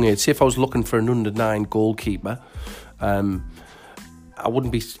at a young age, say if I was looking for an under-9 goalkeeper, I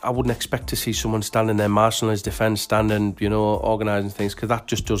wouldn't expect to see someone standing there marshalling his defence, standing, you know, organising things, because that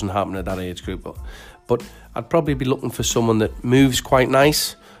just doesn't happen at that age group. But I'd probably be looking for someone that moves quite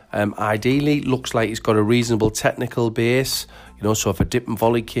nice. Ideally, looks like he's got a reasonable technical base. You know, so if a dip and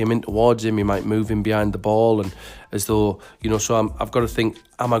volley came in towards him, he might move in behind the ball, and as though, you know, so I've got to think,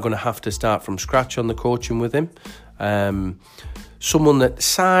 am I going to have to start from scratch on the coaching with him? Someone that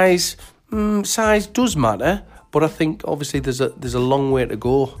size does matter, but I think obviously there's a long way to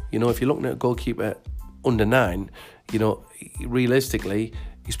go. You know, if you're looking at a goalkeeper under 9, you know, realistically,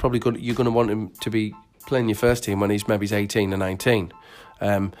 he's probably you're going to want him to be playing your first team when he's maybe 18 or 19.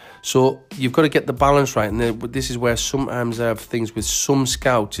 So you've got to get the balance right, and this is where sometimes I have things with some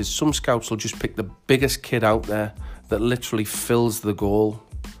scouts. Is some scouts will just pick the biggest kid out there that literally fills the goal.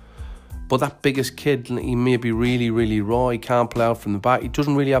 But that biggest kid, he may be really, really raw. He can't play out from the back. He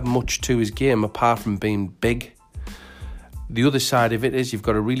doesn't really have much to his game apart from being big. The other side of it is you've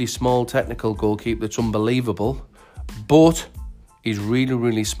got a really small technical goalkeeper that's unbelievable, but he's really,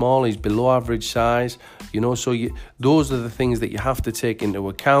 really small. He's below average size, you know. So those are the things that you have to take into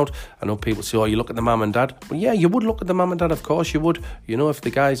account. I know people say, "Oh, you look at the mum and dad." Well, yeah, you would look at the mum and dad. Of course, you would. You know, if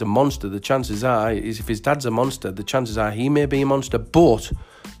the guy's a monster, the chances are, if his dad's a monster, the chances are he may be a monster. But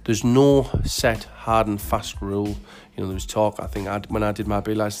there's no set, hard and fast rule. You know, there was talk, I think, when I did my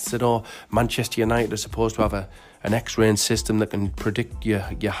B license, said, "Oh, Manchester United are supposed to have an X-ray system that can predict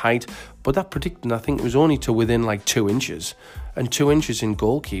your height." But that predicting, I think, was only to within like 2 inches. And 2 inches in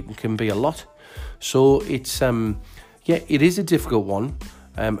goalkeeping can be a lot. So it's, it is a difficult one.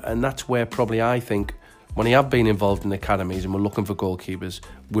 And that's where probably I think, when I have been involved in academies and we're looking for goalkeepers,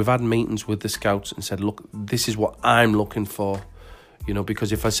 we've had meetings with the scouts and said, look, this is what I'm looking for. You know,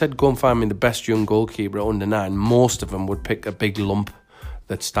 because if I said, go and find me the best young goalkeeper at under 9, most of them would pick a big lump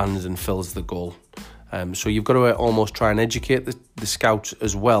that stands and fills the goal. So you've got to almost try and educate the scouts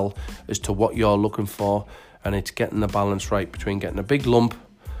as well as to what you're looking for. And it's getting the balance right between getting a big lump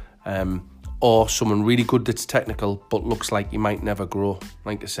or someone really good that's technical but looks like he might never grow.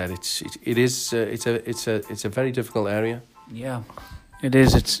 Like I said, it's a very difficult area. Yeah, it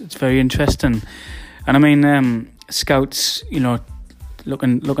is. It's very interesting. And I mean, scouts, you know,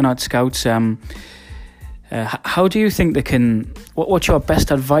 looking at scouts, how do you think they can? What's your best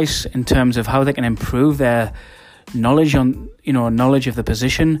advice in terms of how they can improve their knowledge of the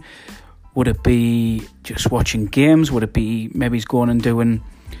position? Would it be just watching games? Would it be maybe going and doing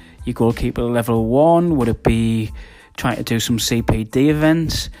your goalkeeper level 1? Would it be trying to do some CPD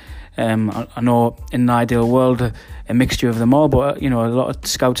events? I know in an ideal world a mixture of them all, but you know, a lot of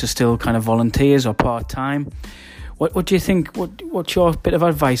scouts are still kind of volunteers or part-time. What do you think? What's your bit of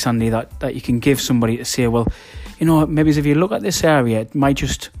advice, Andy, that you can give somebody to say, well, you know, maybe if you look at this area, it might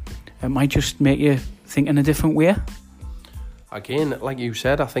just make you think in a different way? Again, like you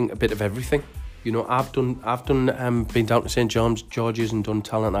said, I think a bit of everything. You know, I've been down to St George's and done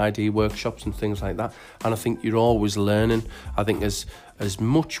talent ID workshops and things like that. And I think you're always learning. I think as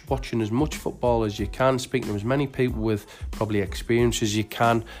much watching as much football as you can, speaking to as many people with probably experience as you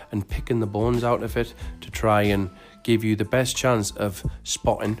can, and picking the bones out of it to try and give you the best chance of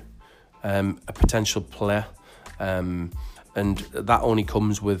spotting a potential player. And that only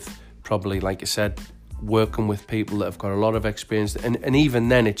comes with probably, like I said, working with people that have got a lot of experience, and even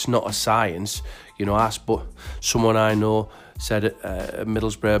then it's not a science. You know, but someone I know said at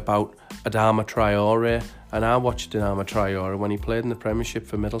Middlesbrough about Adama Traore, and I watched Adama Traore when he played in the Premiership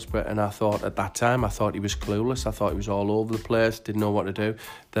for Middlesbrough, and I thought at that time, I thought he was clueless. I thought he was all over the place, didn't know what to do.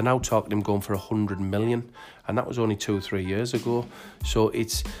 They're now talking him going for 100 million, and that was only 2 or 3 years ago. So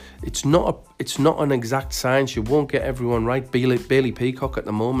it's not an exact science. You won't get everyone right. Bailey Peacock at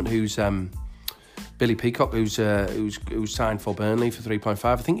the moment, who's signed for Burnley for 3.5.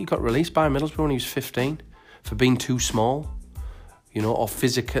 I think he got released by Middlesbrough when he was 15 for being too small, you know, or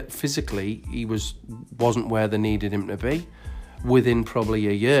physically he wasn't where they needed him to be. Within probably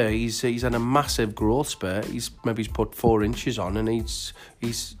a year, he's had a massive growth spurt. He's put 4 inches on, and he's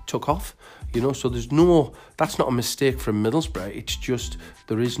took off. You know, so that's not a mistake from Middlesbrough. It's just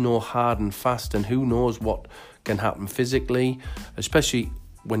there is no hard and fast, and who knows what can happen physically, especially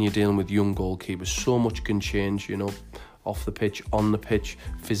when you're dealing with young goalkeepers. So much can change, you know, off the pitch, on the pitch,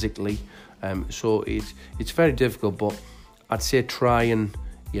 physically. So it's very difficult, but I'd say try and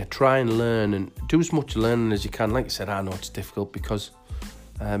learn and do as much learning as you can. Like I said, I know it's difficult because,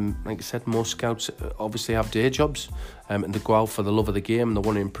 like I said, most scouts obviously have day jobs, and they go out for the love of the game, and they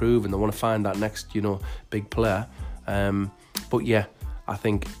want to improve, and they want to find that next, you know, big player. But yeah, I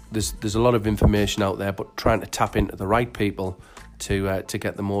think there's a lot of information out there, but trying to tap into the right people to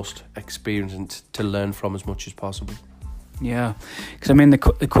get the most experience and to learn from as much as possible. Yeah, because I mean the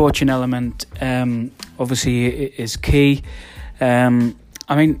coaching element obviously is key. I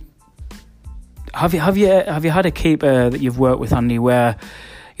mean, have you had a keeper that you've worked with, Andy, where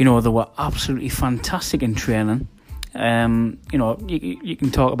you know they were absolutely fantastic in training, You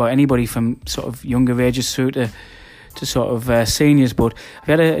can talk about anybody from sort of younger ages through to sort of seniors, but if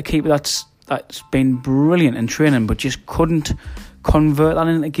you had a keeper that's been brilliant in training but just couldn't convert that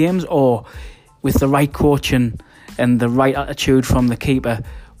into games, or with the right coaching and the right attitude from the keeper,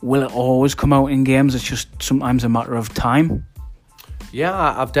 will it always come out in games? It's just sometimes a matter of time. Yeah,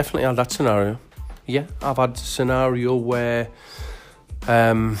 I've definitely had that scenario. Yeah, I've had a scenario where,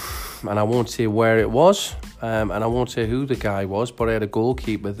 and I won't say where it was, and I won't say who the guy was, but I had a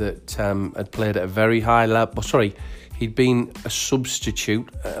goalkeeper that had played at a very high level. He'd been a substitute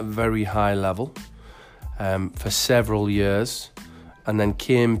at a very high level for several years, and then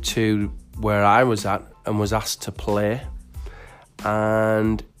came to where I was at and was asked to play.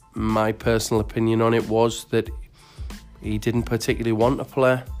 And my personal opinion on it was that he didn't particularly want to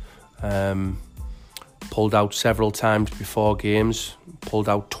play. Pulled out several times before games, pulled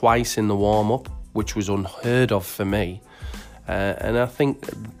out twice in the warm-up, which was unheard of for me. And I think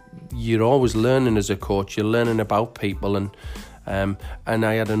you're always learning as a coach. You're learning about people, and I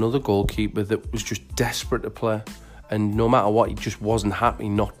had another goalkeeper that was just desperate to play, and no matter what, he just wasn't happy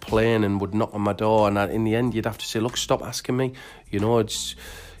not playing and would knock on my door. And in the end, you'd have to say, "Look, stop asking me.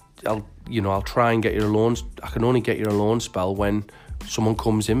 I'll try and get you a loan. I can only get you a loan spell when someone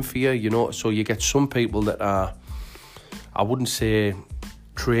comes in for you. So you get some people that are, I wouldn't say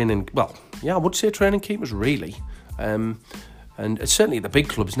training. Well, yeah, I would say training keepers really. And it's certainly the big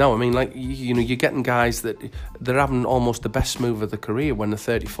clubs now. I mean, like, you're getting guys that they're having almost the best move of their career when they're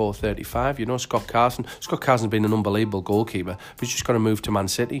 34, 35. Scott Carson. Scott Carson's been an unbelievable goalkeeper, but he's just got to move to Man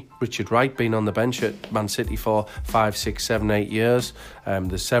City. Richard Wright been on the bench at Man City for 5, 6, 7, 8 years.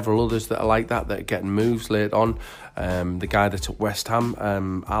 There's several others that are like that are getting moves late on. The guy that's at West Ham,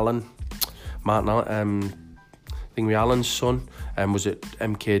 Martin Allen's son, was at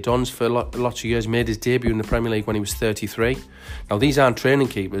MK Dons for lots of years, made his debut in the Premier League when he was 33. Now, these aren't training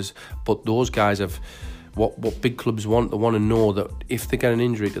keepers, but those guys have what big clubs want. They want to know that if they get an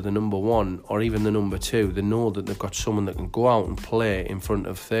injury to the number one or even the number two, they know that they've got someone that can go out and play in front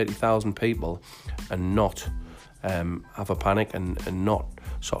of 30,000 people and not have a panic and not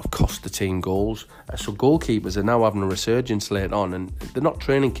sort of cost the team goals. So goalkeepers are now having a resurgence late on, and they're not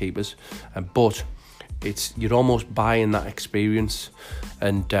training keepers, but you're almost buying that experience.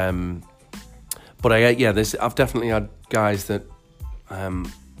 And I've definitely had guys that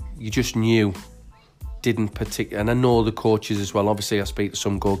you just knew didn't particularly, and I know the coaches as well. Obviously I speak to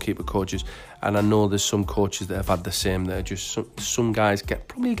some goalkeeper coaches, and I know there's some coaches that have had the same. That are just some guys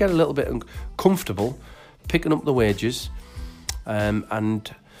probably get a little bit uncomfortable picking up the wages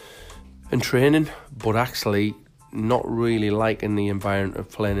and training, but actually not really liking the environment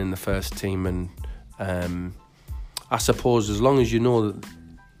of playing in the first team. And I suppose as long as you know that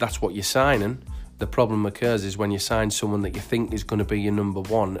that's what you're signing, the problem occurs is when you sign someone that you think is going to be your number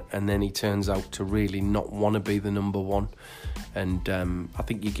one, and then he turns out to really not want to be the number one. And I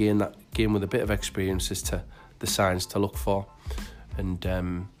think you gain with a bit of experience as to the signs to look for. But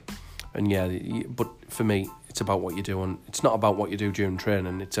for me, it's about what you do, and it's not about what you do during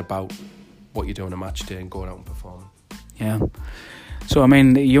training. It's about what you do on a match day and going out and performing. Yeah. So I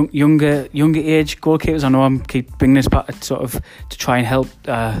mean, younger age goalkeepers. I know I keep bringing this back to try and help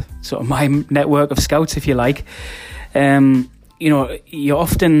sort of my network of scouts, if you like. You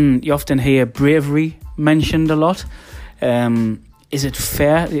often hear bravery mentioned a lot. Is it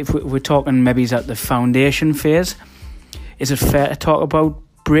fair, if we're talking maybe at the foundation phase, is it fair to talk about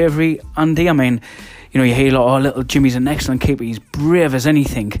bravery, Andy? I mean, you hear a lot, little Jimmy's an excellent keeper, he's brave as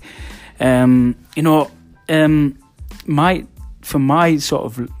anything. From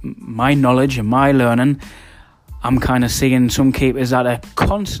my knowledge and my learning, I'm kind of seeing some keepers that are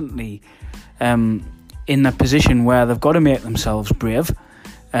constantly in a position where they've got to make themselves brave,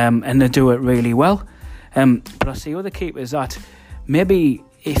 and they do it really well. But I see other keepers that maybe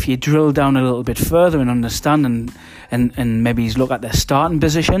if you drill down a little bit further and understand and maybe look at their starting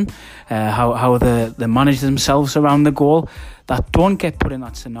position, how they manage themselves around the goal, that don't get put in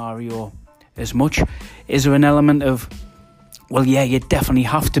that scenario as much. Is there an element of, well, yeah, you definitely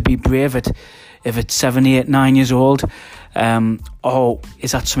have to be brave if it's 7, 8, 9 years old, or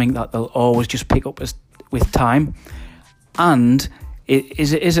is that something that they'll always just pick up with time? And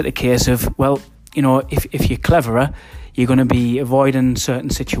is it a case of, well, if you're cleverer, you're going to be avoiding certain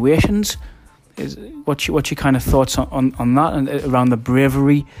situations? What's your kind of thoughts on that and around the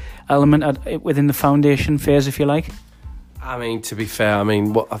bravery element within the foundation phase, if you like? I mean, to be fair,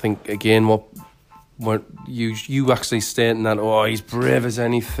 what you actually stating that, he's brave as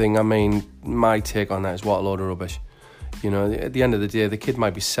anything. I mean, my take on that is what a load of rubbish. You know, at the end of the day, the kid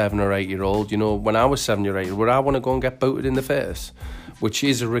might be 7 or 8 year old. You know, when I was 7 or 8, would I want to go and get booted in the face? Which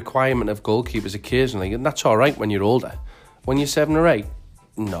is a requirement of goalkeepers occasionally, and that's all right when you're older. When you're 7 or 8,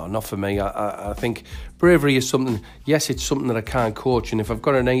 no, not for me. I think bravery is something, yes, it's something that I can't coach, and if I've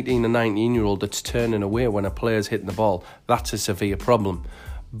got an 18 or 19 year old that's turning away when a player's hitting the ball, that's a severe problem.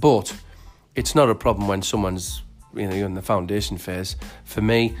 But it's not a problem when someone's, you know, in the foundation phase. For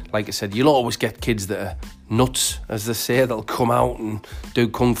me, like I said, you'll always get kids that are nuts, as they say. They'll come out and do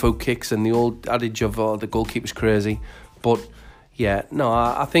kung fu kicks, and the old adage of the goalkeeper's crazy. But yeah, no,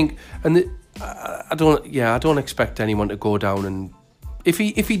 I think, and I don't expect anyone to go down, and if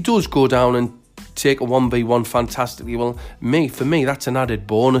he does go down and take a 1v1 fantastically, well, for me that's an added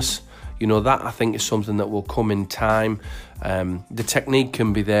bonus. You know, that I think is something that will come in time. The technique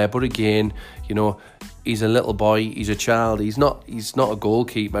can be there, but again, you know, he's a little boy, he's a child, he's not a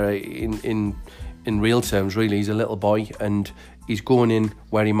goalkeeper in real terms, really. He's a little boy, and he's going in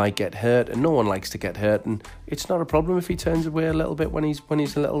where he might get hurt, and no one likes to get hurt, and it's not a problem if he turns away a little bit when he's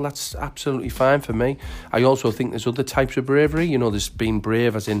a little. That's absolutely fine for me. I also think there's other types of bravery. You know, there's being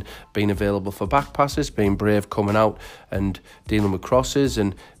brave as in being available for back passes, being brave coming out and dealing with crosses,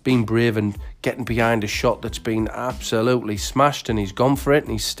 and being brave and getting behind a shot that's been absolutely smashed and he's gone for it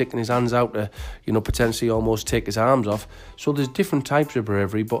and he's sticking his hands out to, you know, potentially almost take his arms off. So there's different types of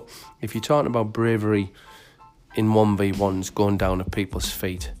bravery, but if you're talking about bravery in 1v1s going down at people's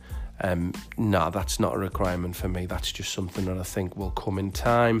feet, that's not a requirement for me. That's just something that I think will come in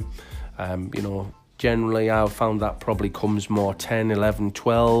time. You know, generally I've found that probably comes more 10, 11,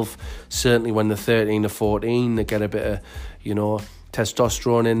 12. Certainly when they're 13 or 14, they get a bit of, you know,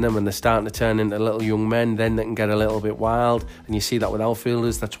 testosterone in them and they're starting to turn into little young men. Then they can get a little bit wild, and you see that with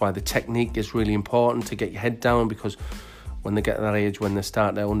outfielders. That's why the technique is really important, to get your head down, because when they get to that age when they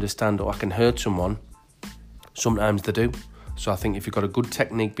start to understand, I can hurt someone, sometimes they do. So I think if you've got a good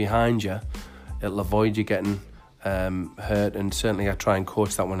technique behind you, it'll avoid you getting hurt. And certainly I try and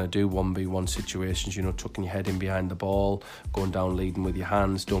coach that when I do 1v1 situations, you know, tucking your head in behind the ball, going down leading with your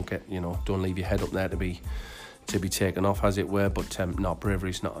hands. Don't leave your head up there to be taken off, as it were. But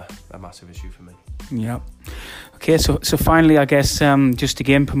bravery's not a massive issue for me. Yeah. Okay, so finally, I guess just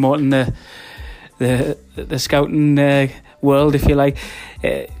again promoting the scouting world, if you like.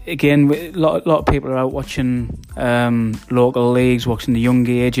 Again, a lot of people are out watching local leagues, watching the young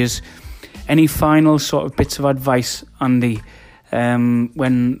ages. Any final sort of bits of advice, Andy,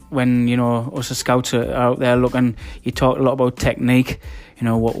 when you know us as scouts are out there looking? You talk a lot about technique. You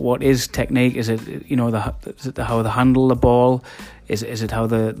know, what is technique? Is it, you know, how they handle the ball? Is it how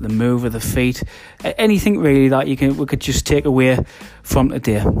the move of the feet? Anything really that we could just take away from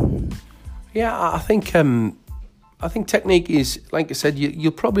today? Yeah, I think technique is, like I said,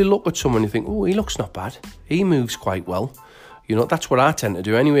 you'll probably look at someone and you think, oh, he looks not bad. He moves quite well. You know, that's what I tend to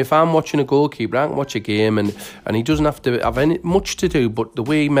do. Anyway, if I'm watching a goalkeeper, I can watch a game and he doesn't have to have much to do, but the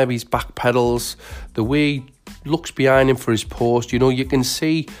way maybe his back pedals, the way he looks behind him for his post, you know,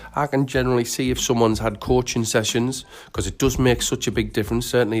 I can generally see if someone's had coaching sessions, because it does make such a big difference,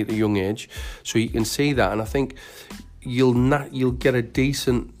 certainly at a young age. So you can see that, and I think you'll get a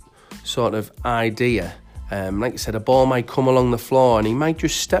decent sort of idea. Like I said, a ball might come along the floor and he might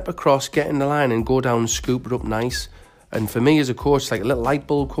just step across, get in the line and go down and scoop it up nice. And for me as a coach, like a little light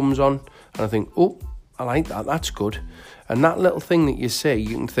bulb comes on and I think, oh, I like that, that's good. And that little thing that you see,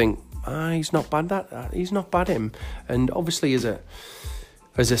 you can think, he's not bad, he's not bad him. And obviously as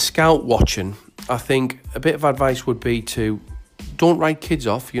a scout watching, I think a bit of advice would be to don't write kids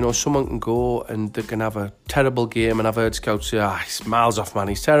off. You know, someone can go and they can have a terrible game, and I've heard scouts say, he's miles off, man,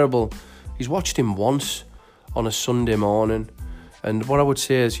 he's terrible. He's watched him once on a Sunday morning. And what I would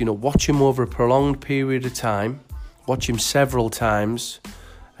say is, you know, watch him over a prolonged period of time. Watch him several times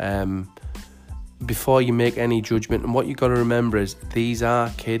before you make any judgment. And what you've got to remember is these are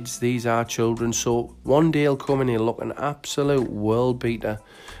kids, these are children. So one day he'll come and he'll look an absolute world beater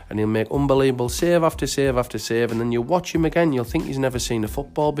and he'll make unbelievable save after save after save. And then you watch him again, you'll think he's never seen a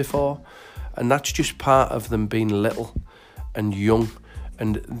football before. And that's just part of them being little and young.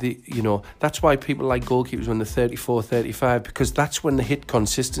 And that's why people like goalkeepers when they're 34, 35, because that's when they hit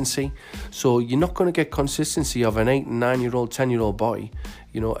consistency. So you're not going to get consistency of an 8 and 9 year old, 10-year-old boy,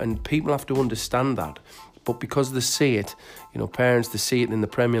 you know, and people have to understand that. But because they see it, you know, parents, they see it in the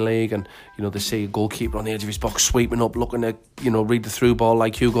Premier League, and, you know, they see a goalkeeper on the edge of his box sweeping up, looking to, you know, read the through ball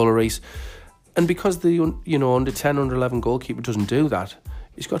like Hugo Lloris. And because the, you know, under 10, under 11 goalkeeper doesn't do that,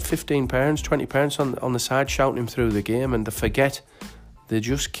 he's got 15 parents, 20 parents on the side shouting him through the game, and they forget they're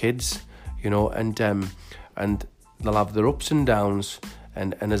just kids, you know, and they'll have their ups and downs,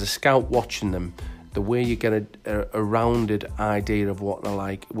 and as a scout watching them, the way you get a rounded idea of what they're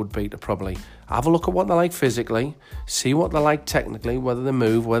like would be to probably have a look at what they're like physically, see what they're like technically, whether they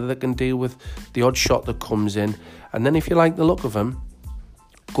move, whether they can deal with the odd shot that comes in, and then if you like the look of them,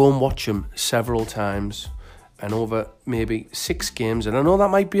 go and watch them several times and over maybe 6 games. And I know that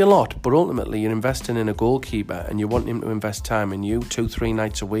might be a lot, but ultimately you're investing in a goalkeeper and you want him to invest time in you 2-3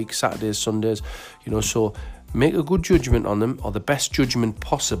 nights a week, Saturdays, Sundays, so make a good judgment on them, or the best judgment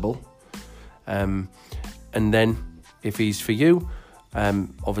possible. And then if he's for you,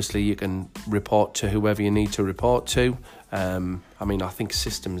 obviously you can report to whoever you need to report to. I think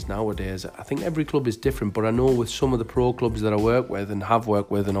systems nowadays, I think every club is different, but I know with some of the pro clubs that I work with and have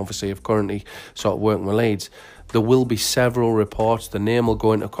worked with, and obviously have currently sort of working with Leeds, there will be several reports. The name will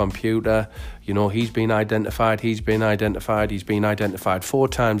go into a computer. He's been identified 4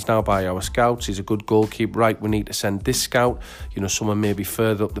 times now by our scouts. He's a good goalkeeper. Right, we need to send this scout, someone maybe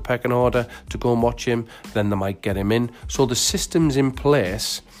further up the pecking order to go and watch him. Then they might get him in. So the system's in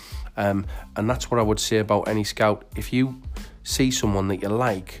place, and that's what I would say about any scout. If you see someone that you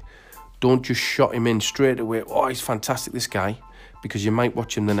like, don't just shot him in straight away. Oh, he's fantastic, this guy. Because you might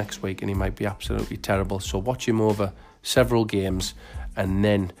watch him the next week and he might be absolutely terrible. So watch him over several games, and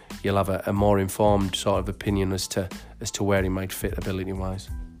then you'll have a more informed sort of opinion as to where he might fit ability-wise.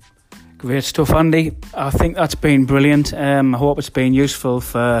 Great stuff, Andy. I think that's been brilliant. I hope it's been useful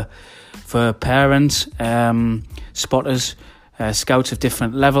for parents, spotters, scouts of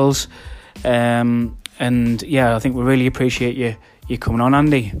different levels. I think we really appreciate you coming on,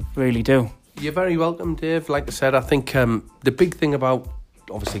 Andy. Really do. You're very welcome, Dave. Like I said, I think the big thing about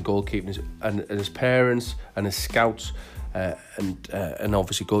obviously goalkeeping and as parents and as scouts and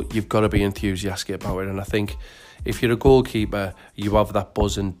obviously you've got to be enthusiastic about it. And I think if you're a goalkeeper, you have that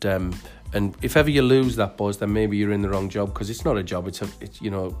buzz, and if ever you lose that buzz, then maybe you're in the wrong job, because it's not a job. It's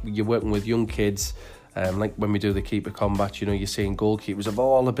you're working with young kids. Like when we do the keeper combat, you're seeing goalkeepers of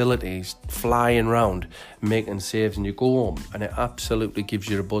all abilities flying around, making saves, and you go home, and it absolutely gives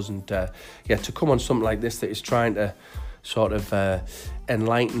you a buzz. And to come on something like this that is trying to sort of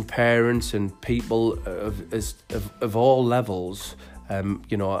enlighten parents and people of all levels, I'm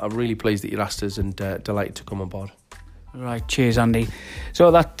really pleased that you asked us, and delighted to come on board. Right, cheers, Andy.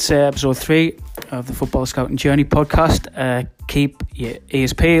 So that's episode 3 of the Football Scouting Journey podcast. Keep your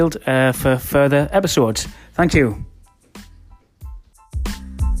ears peeled for further episodes. Thank you.